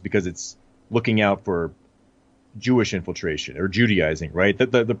Portugal is because it's looking out for Jewish infiltration or Judaizing, right?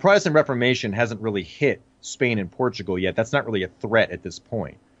 The Protestant Reformation hasn't really hit Spain and Portugal yet. That's not really a threat at this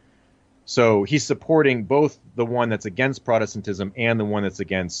point. So he's supporting both the one that's against Protestantism and the one that's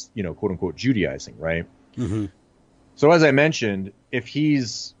against, quote unquote, Judaizing, right? Mm-hmm. So as I mentioned, if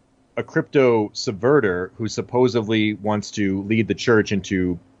he's a crypto subverter who supposedly wants to lead the church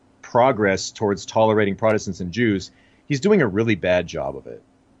into progress towards tolerating Protestants and Jews, he's doing a really bad job of it.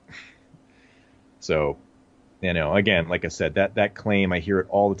 So, again, like I said, that claim, I hear it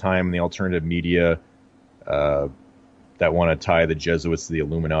all the time in the alternative media that want to tie the Jesuits to the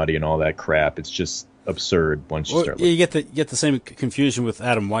Illuminati and all that crap. It's just absurd once you start looking. You get the same confusion with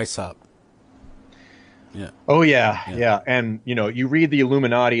Adam Weishaupt. Yeah. Oh, yeah. And, you read the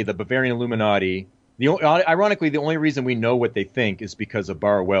Illuminati, the Bavarian Illuminati. Ironically, the only reason we know what they think is because of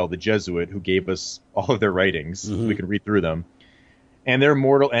Barwell, the Jesuit, who gave us all of their writings. Mm-hmm. We can read through them. And their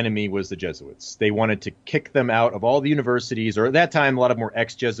mortal enemy was the Jesuits. They wanted to kick them out of all the universities, or at that time, a lot of them were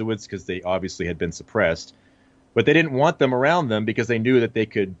ex-Jesuits because they obviously had been suppressed. But they didn't want them around them because they knew that they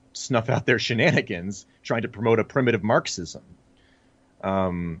could snuff out their shenanigans trying to promote a primitive Marxism.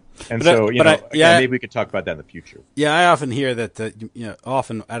 Maybe we could talk about that in the future. Yeah, I often hear that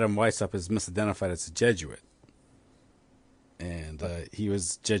often Adam Weishaupt is misidentified as a Jesuit, and he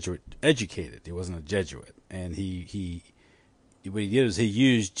was Jesuit educated. He wasn't a Jesuit, and he what he did is he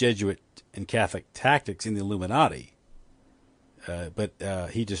used Jesuit and Catholic tactics in the Illuminati, but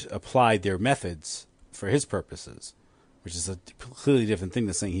he just applied their methods for his purposes, which is a completely different thing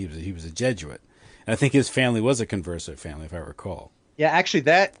than saying he was a Jesuit. And I think his family was a converso family, if I recall. Yeah, actually,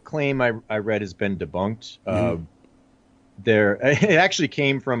 that claim I read has been debunked. It actually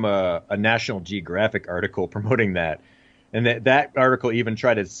came from a National Geographic article promoting that, and that article even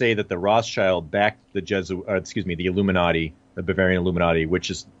tried to say that the Rothschild backed the Illuminati, the Bavarian Illuminati, which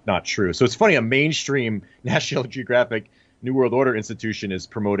is not true. So it's funny, a mainstream National Geographic New World Order institution is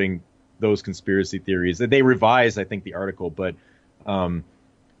promoting those conspiracy theories. They revised, I think, the article, but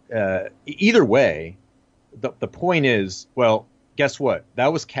either way, the point is, well, guess what?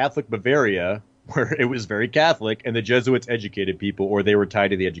 That was Catholic Bavaria, where it was very Catholic, and the Jesuits educated people, or they were tied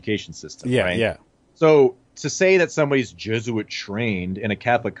to the education system. Yeah, right? yeah. So to say that somebody's Jesuit trained in a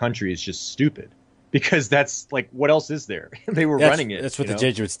Catholic country is just stupid, because that's like, what else is there? They were running it. That's what the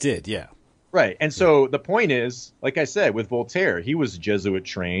Jesuits did, yeah. Right. And so the point is, like I said, with Voltaire, he was Jesuit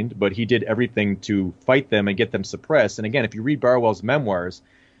trained, but he did everything to fight them and get them suppressed. And again, if you read Barwell's memoirs,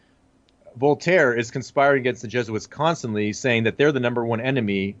 Voltaire is conspiring against the Jesuits constantly, saying that they're the number one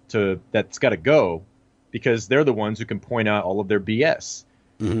enemy that's got to go, because they're the ones who can point out all of their BS.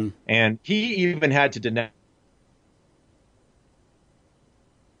 Mm-hmm. And he even had to deny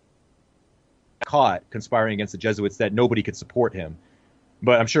caught conspiring against the Jesuits that nobody could support him.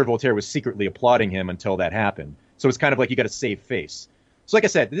 But I'm sure Voltaire was secretly applauding him until that happened. So it's kind of like you got to save face. So like I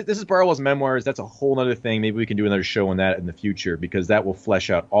said, this is Barwell's memoirs. That's a whole other thing. Maybe we can do another show on that in the future, because that will flesh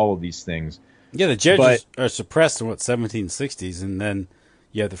out all of these things. Yeah, the Jesuits are suppressed in 1760s, and then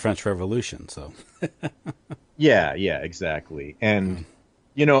you have the French Revolution. So yeah, exactly. And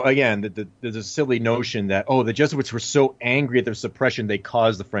again, there's a silly notion that the Jesuits were so angry at their suppression they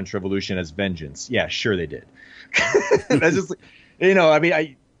caused the French Revolution as vengeance. Yeah, sure they did. That's just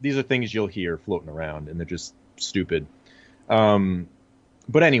these are things you'll hear floating around, and they're just stupid.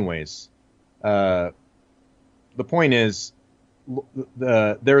 But anyways, the point is,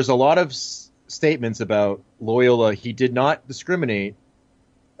 there's a lot of statements about Loyola. He did not discriminate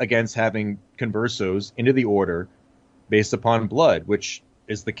against having conversos into the order based upon blood, which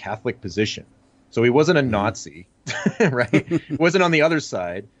is the Catholic position. So he wasn't a Nazi, right? He wasn't on the other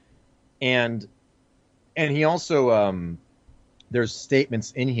side. And he also, there's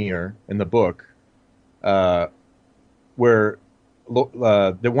statements in here in the book where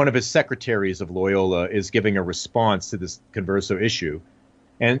one of his secretaries of Loyola is giving a response to this Converso issue.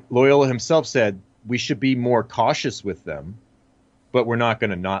 And Loyola himself said, we should be more cautious with them, but we're not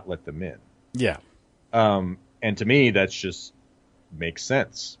going to not let them in. Yeah. And to me, that's just makes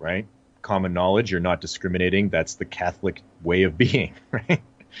sense, right? Common knowledge, you're not discriminating. That's the Catholic way of being, right?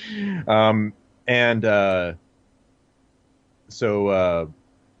 So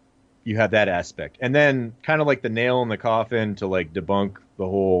you have that aspect. And then kind of like the nail in the coffin to like debunk the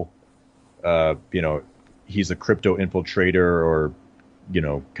whole, he's a crypto infiltrator or,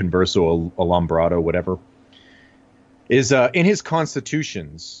 Converso Alumbrado, whatever, is in his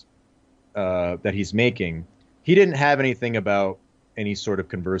constitutions that he's making, he didn't have anything about any sort of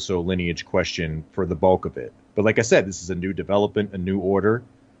Converso lineage question for the bulk of it. But like I said, this is a new development, a new order.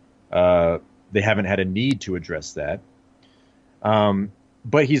 They haven't had a need to address that.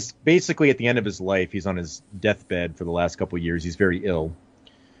 But he's basically at the end of his life. He's on his deathbed for the last couple of years. He's very ill.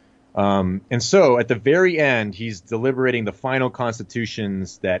 And so at the very end, he's deliberating the final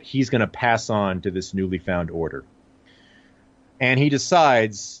constitutions that he's going to pass on to this newly found order. And he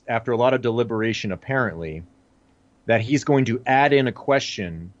decides, after a lot of deliberation apparently, that he's going to add in a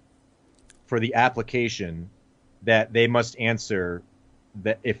question for the application that they must answer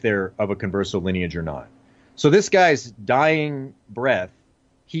that if they're of a Converso lineage or not. So this guy's dying breath,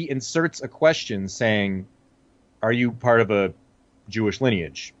 he inserts a question saying, are you part of a Jewish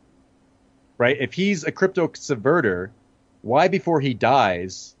lineage? Right? If he's a crypto subverter, why before he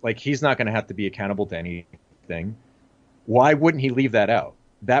dies, like he's not going to have to be accountable to anything, why wouldn't he leave that out?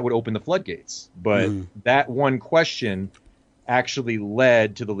 That would open the floodgates. But that one question actually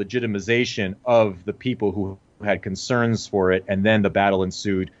led to the legitimization of the people who had concerns for it, and then the battle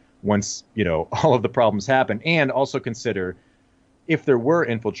ensued once, all of the problems happened. And also consider, if there were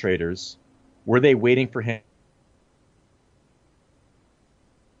infiltrators, were they waiting for him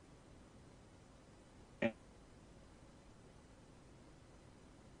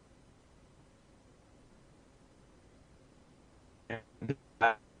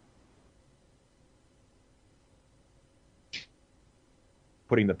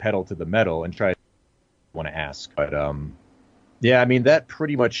putting the pedal to the metal and try to want to ask? But yeah, I mean, that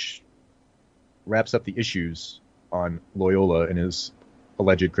pretty much wraps up the issues on Loyola and his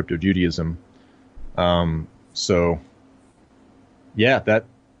alleged crypto Judaism. So yeah, that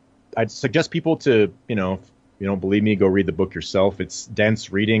I'd suggest people to, if you don't believe me, go read the book yourself. It's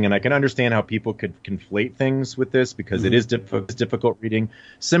dense reading, and I can understand how people could conflate things with this because it is difficult reading.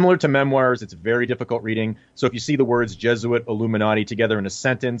 Similar to memoirs, it's very difficult reading. So if you see the words Jesuit, Illuminati together in a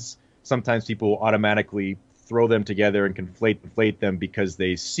sentence, sometimes people will automatically throw them together and conflate them because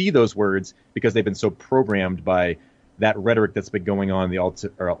they see those words because they've been so programmed by that rhetoric that's been going on in the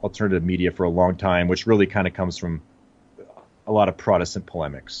alternative media for a long time, which really kind of comes from a lot of Protestant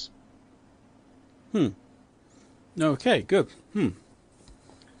polemics. Okay, good.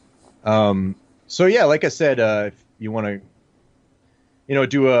 So yeah, like I said, if you want to,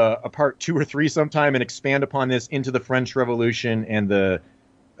 do a part 2 or 3 sometime and expand upon this into the French Revolution and the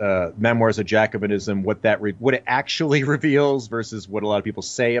Memoirs of Jacobinism, what it actually reveals versus what a lot of people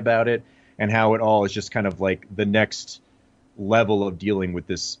say about it, and how it all is just kind of like the next level of dealing with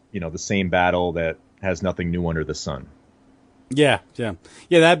this, the same battle that has nothing new under the sun. Yeah,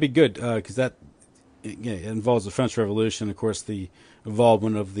 that'd be good because that it involves the French Revolution, of course, the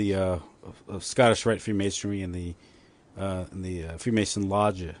involvement of the of Scottish Rite Freemasonry and the Freemason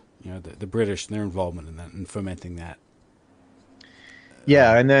Lodge, the British and their involvement in that and fomenting that.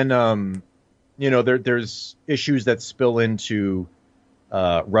 Yeah, and then there's issues that spill into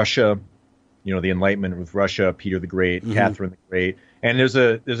Russia, the Enlightenment with Russia, Peter the Great, Catherine the Great, and there's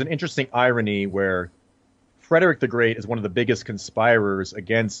an interesting irony where Frederick the Great is one of the biggest conspirers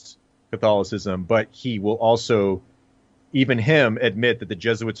against Catholicism, but he will also, even him, admit that the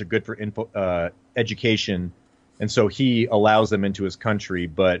Jesuits are good for education, and so he allows them into his country,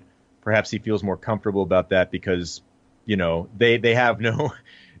 but perhaps he feels more comfortable about that because, they have no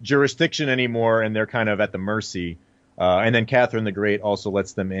jurisdiction anymore, and they're kind of at the mercy. And then Catherine the Great also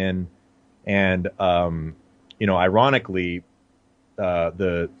lets them in, and, ironically,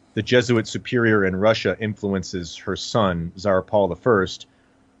 the Jesuit superior in Russia influences her son, Tsar Paul I,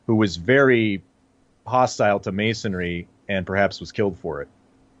 who was very hostile to Masonry and perhaps was killed for it.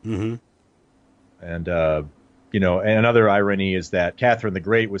 And, and another irony is that Catherine the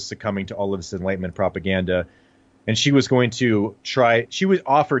Great was succumbing to all of this Enlightenment propaganda and she was going to try. She was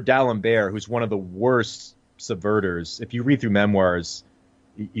offered D'Alembert, who's one of the worst subverters. If you read through memoirs,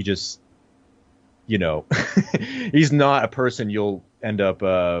 you just, he's not a person you'll end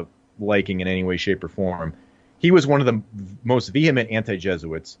up liking in any way, shape, or form. He was one of the most vehement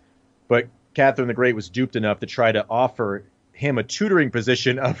anti-Jesuits, but Catherine the Great was duped enough to try to offer him a tutoring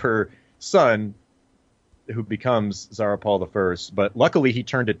position of her son, who becomes Tsar Paul I. But luckily he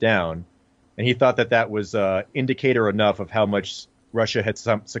turned it down, and he thought that was indicator enough of how much Russia had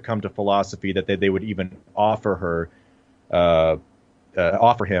succumbed to philosophy that they would even offer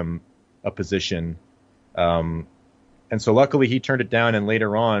him a position. And so luckily he turned it down, and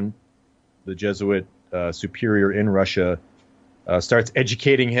later on the Jesuit superior in Russia starts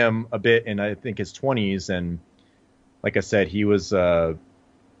educating him a bit in, I think, his 20s. And like I said, he was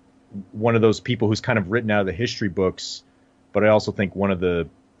one of those people who's kind of written out of the history books, but I also think one of the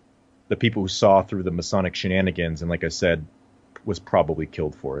people who saw through the Masonic shenanigans, and like I said, was probably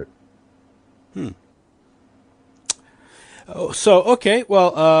killed for it. Oh, so, okay.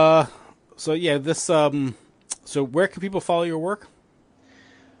 Well, so yeah, this, so where can people follow your work?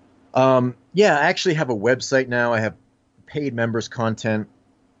 Yeah, I actually have a website now. I have paid members content.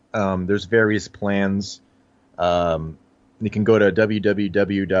 There's various plans. You can go to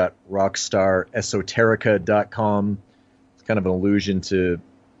www.rockstaresoterica.com. It's kind of an allusion to,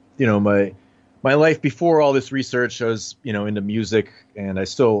 my life before all this research. I was, into music, and I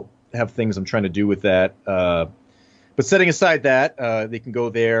still have things I'm trying to do with that. But setting aside that, they can go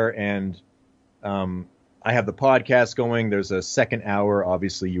there, and I have the podcast going. There's a second hour.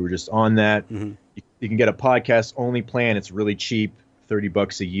 Obviously, you were just on that. Mm-hmm. You can get a podcast only plan. It's really cheap,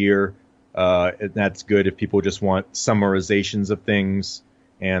 $30 a year. And that's good if people just want summarizations of things.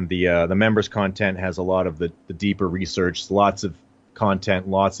 And the members content has a lot of the deeper research, lots of content,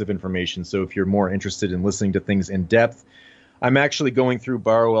 lots of information. So if you're more interested in listening to things in depth, I'm actually going through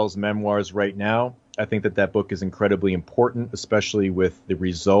Burwell's memoirs right now. I think that book is incredibly important, especially with the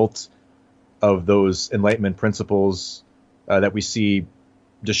result of those Enlightenment principles that we see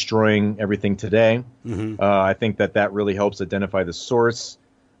destroying everything today. Mm-hmm. I think that really helps identify the source.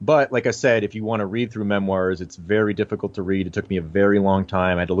 But like I said, if you want to read through memoirs, it's very difficult to read. It took me a very long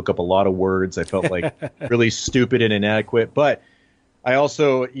time. I had to look up a lot of words. I felt like really stupid and inadequate. But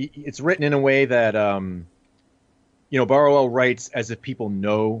it's written in a way that, Burwell writes as if people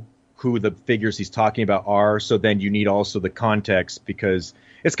know who the figures he's talking about are. So then you need also the context, because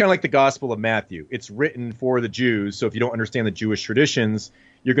it's kind of like the Gospel of Matthew. It's written for the Jews. So if you don't understand the Jewish traditions,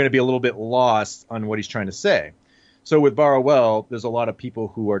 you're going to be a little bit lost on what he's trying to say. So with Burwell, there's a lot of people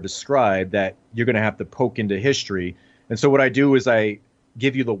who are described that you're going to have to poke into history. And so what I do is I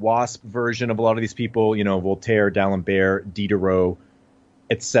give you the WASP version of a lot of these people, Voltaire, D'Alembert, Diderot,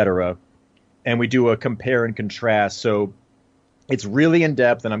 etc. And we do a compare and contrast. So it's really in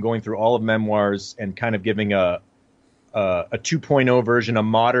depth, and I'm going through all of memoirs and kind of giving a 2.0 version, a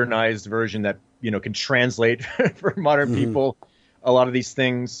modernized version that, can translate for modern people, a lot of these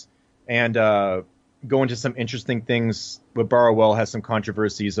things. And go into some interesting things. But Burwell has some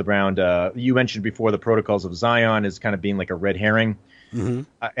controversies around, you mentioned before, the Protocols of Zion is kind of being like a red herring. Mm-hmm.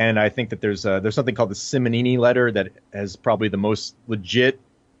 And I think that there's something called the Simonini letter that has probably the most legit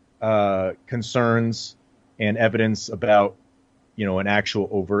concerns and evidence about, an actual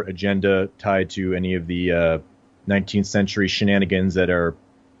overt agenda tied to any of the 19th century shenanigans that are,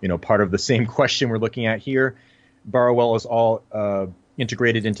 part of the same question we're looking at here. Burwell is all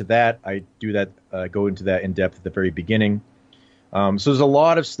integrated into that. I do that, go into that in depth at the very beginning. So there's a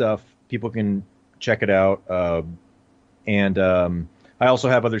lot of stuff. People can check it out. And I also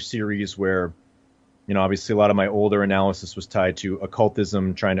have other series where, obviously a lot of my older analysis was tied to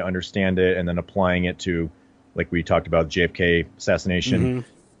occultism, trying to understand it, and then applying it to, like we talked about, JFK assassination. Mm-hmm.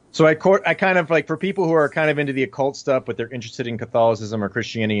 So I kind of like, for people who are kind of into the occult stuff, but they're interested in Catholicism or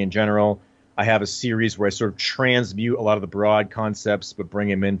Christianity in general, I have a series where I sort of transmute a lot of the broad concepts, but bring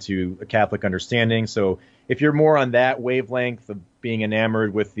them into a Catholic understanding. So if you're more on that wavelength of being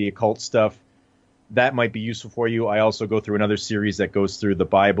enamored with the occult stuff, that might be useful for you. I also go through another series that goes through the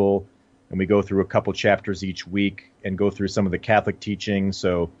Bible, and we go through a couple chapters each week and go through some of the Catholic teachings.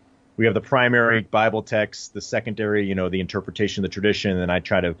 So we have the primary Bible text, the secondary, the interpretation of the tradition, and I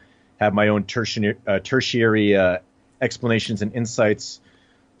try to have my own tertiary explanations and insights.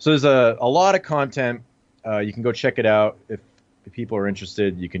 So there's a lot of content. You can go check it out. If people are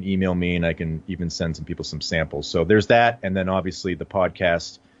interested, you can email me, and I can even send some people some samples. So there's that. And then obviously the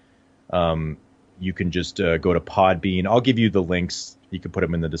podcast, you can just go to Podbean. I'll give you the links. You can put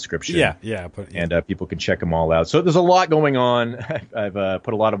them in the description. Yeah. And people can check them all out. So there's a lot going on. I've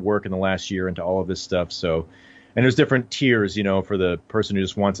put a lot of work in the last year into all of this stuff. So And there's different tiers, for the person who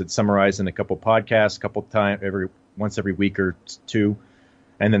just wants it summarized in a couple podcasts, once every week or two.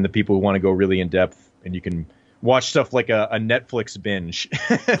 And then the people who want to go really in depth, and you can watch stuff like a Netflix binge,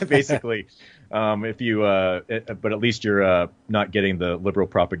 basically. But at least you're not getting the liberal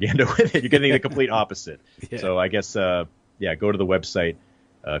propaganda with it. You're getting the complete opposite. Yeah. So I guess, go to the website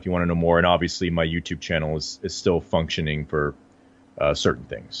if you want to know more. And obviously my YouTube channel is still functioning for certain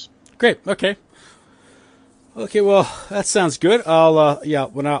things. Great. Okay. Well, that sounds good.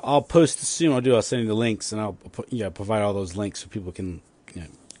 I'll post soon. I'll send you the links, and I'll provide all those links so people can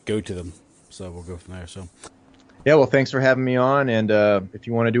go to them. So we'll go from there. So. Yeah, well, thanks for having me on, and if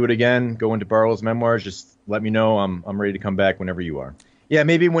you want to do it again, go into Barlow's memoirs. Just let me know. I'm ready to come back whenever you are. Yeah,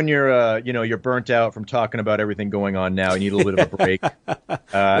 maybe when you're burnt out from talking about everything going on now, you need a little bit of a break.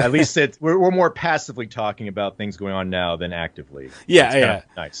 At least we're more passively talking about things going on now than actively. Yeah,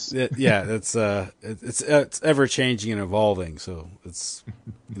 nice. It's ever changing and evolving, so it's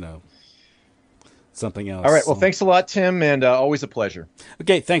something else. All right, well, thanks a lot, Tim, and always a pleasure.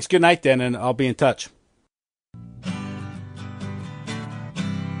 Okay, thanks. Good night, then, and I'll be in touch.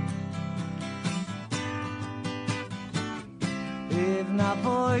 If not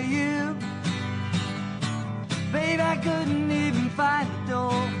for you, babe, I couldn't even find the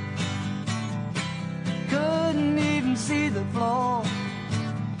door. Couldn't even see the floor.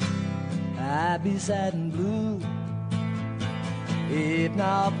 I'd be sad and blue if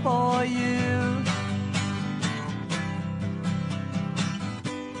not for you.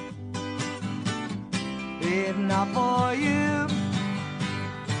 If not for you,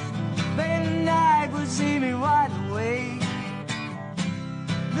 babe, the night would see me wide awake.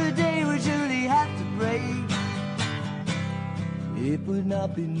 The day would surely have to break. It would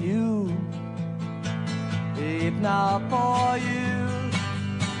not be new if not for you.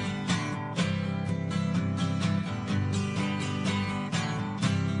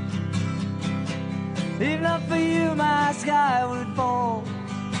 If not for you, my sky would fall,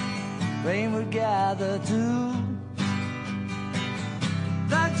 rain would gather too.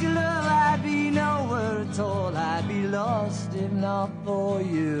 Without your love, I'd be nowhere at all. I'd be lost if not for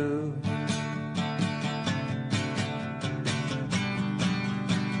you.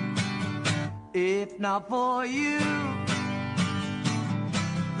 If not for you,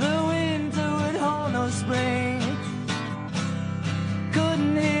 the winter would hold no spring.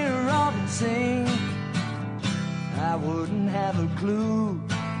 Couldn't hear a robin sing. I wouldn't have a clue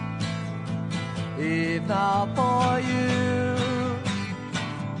if not for you.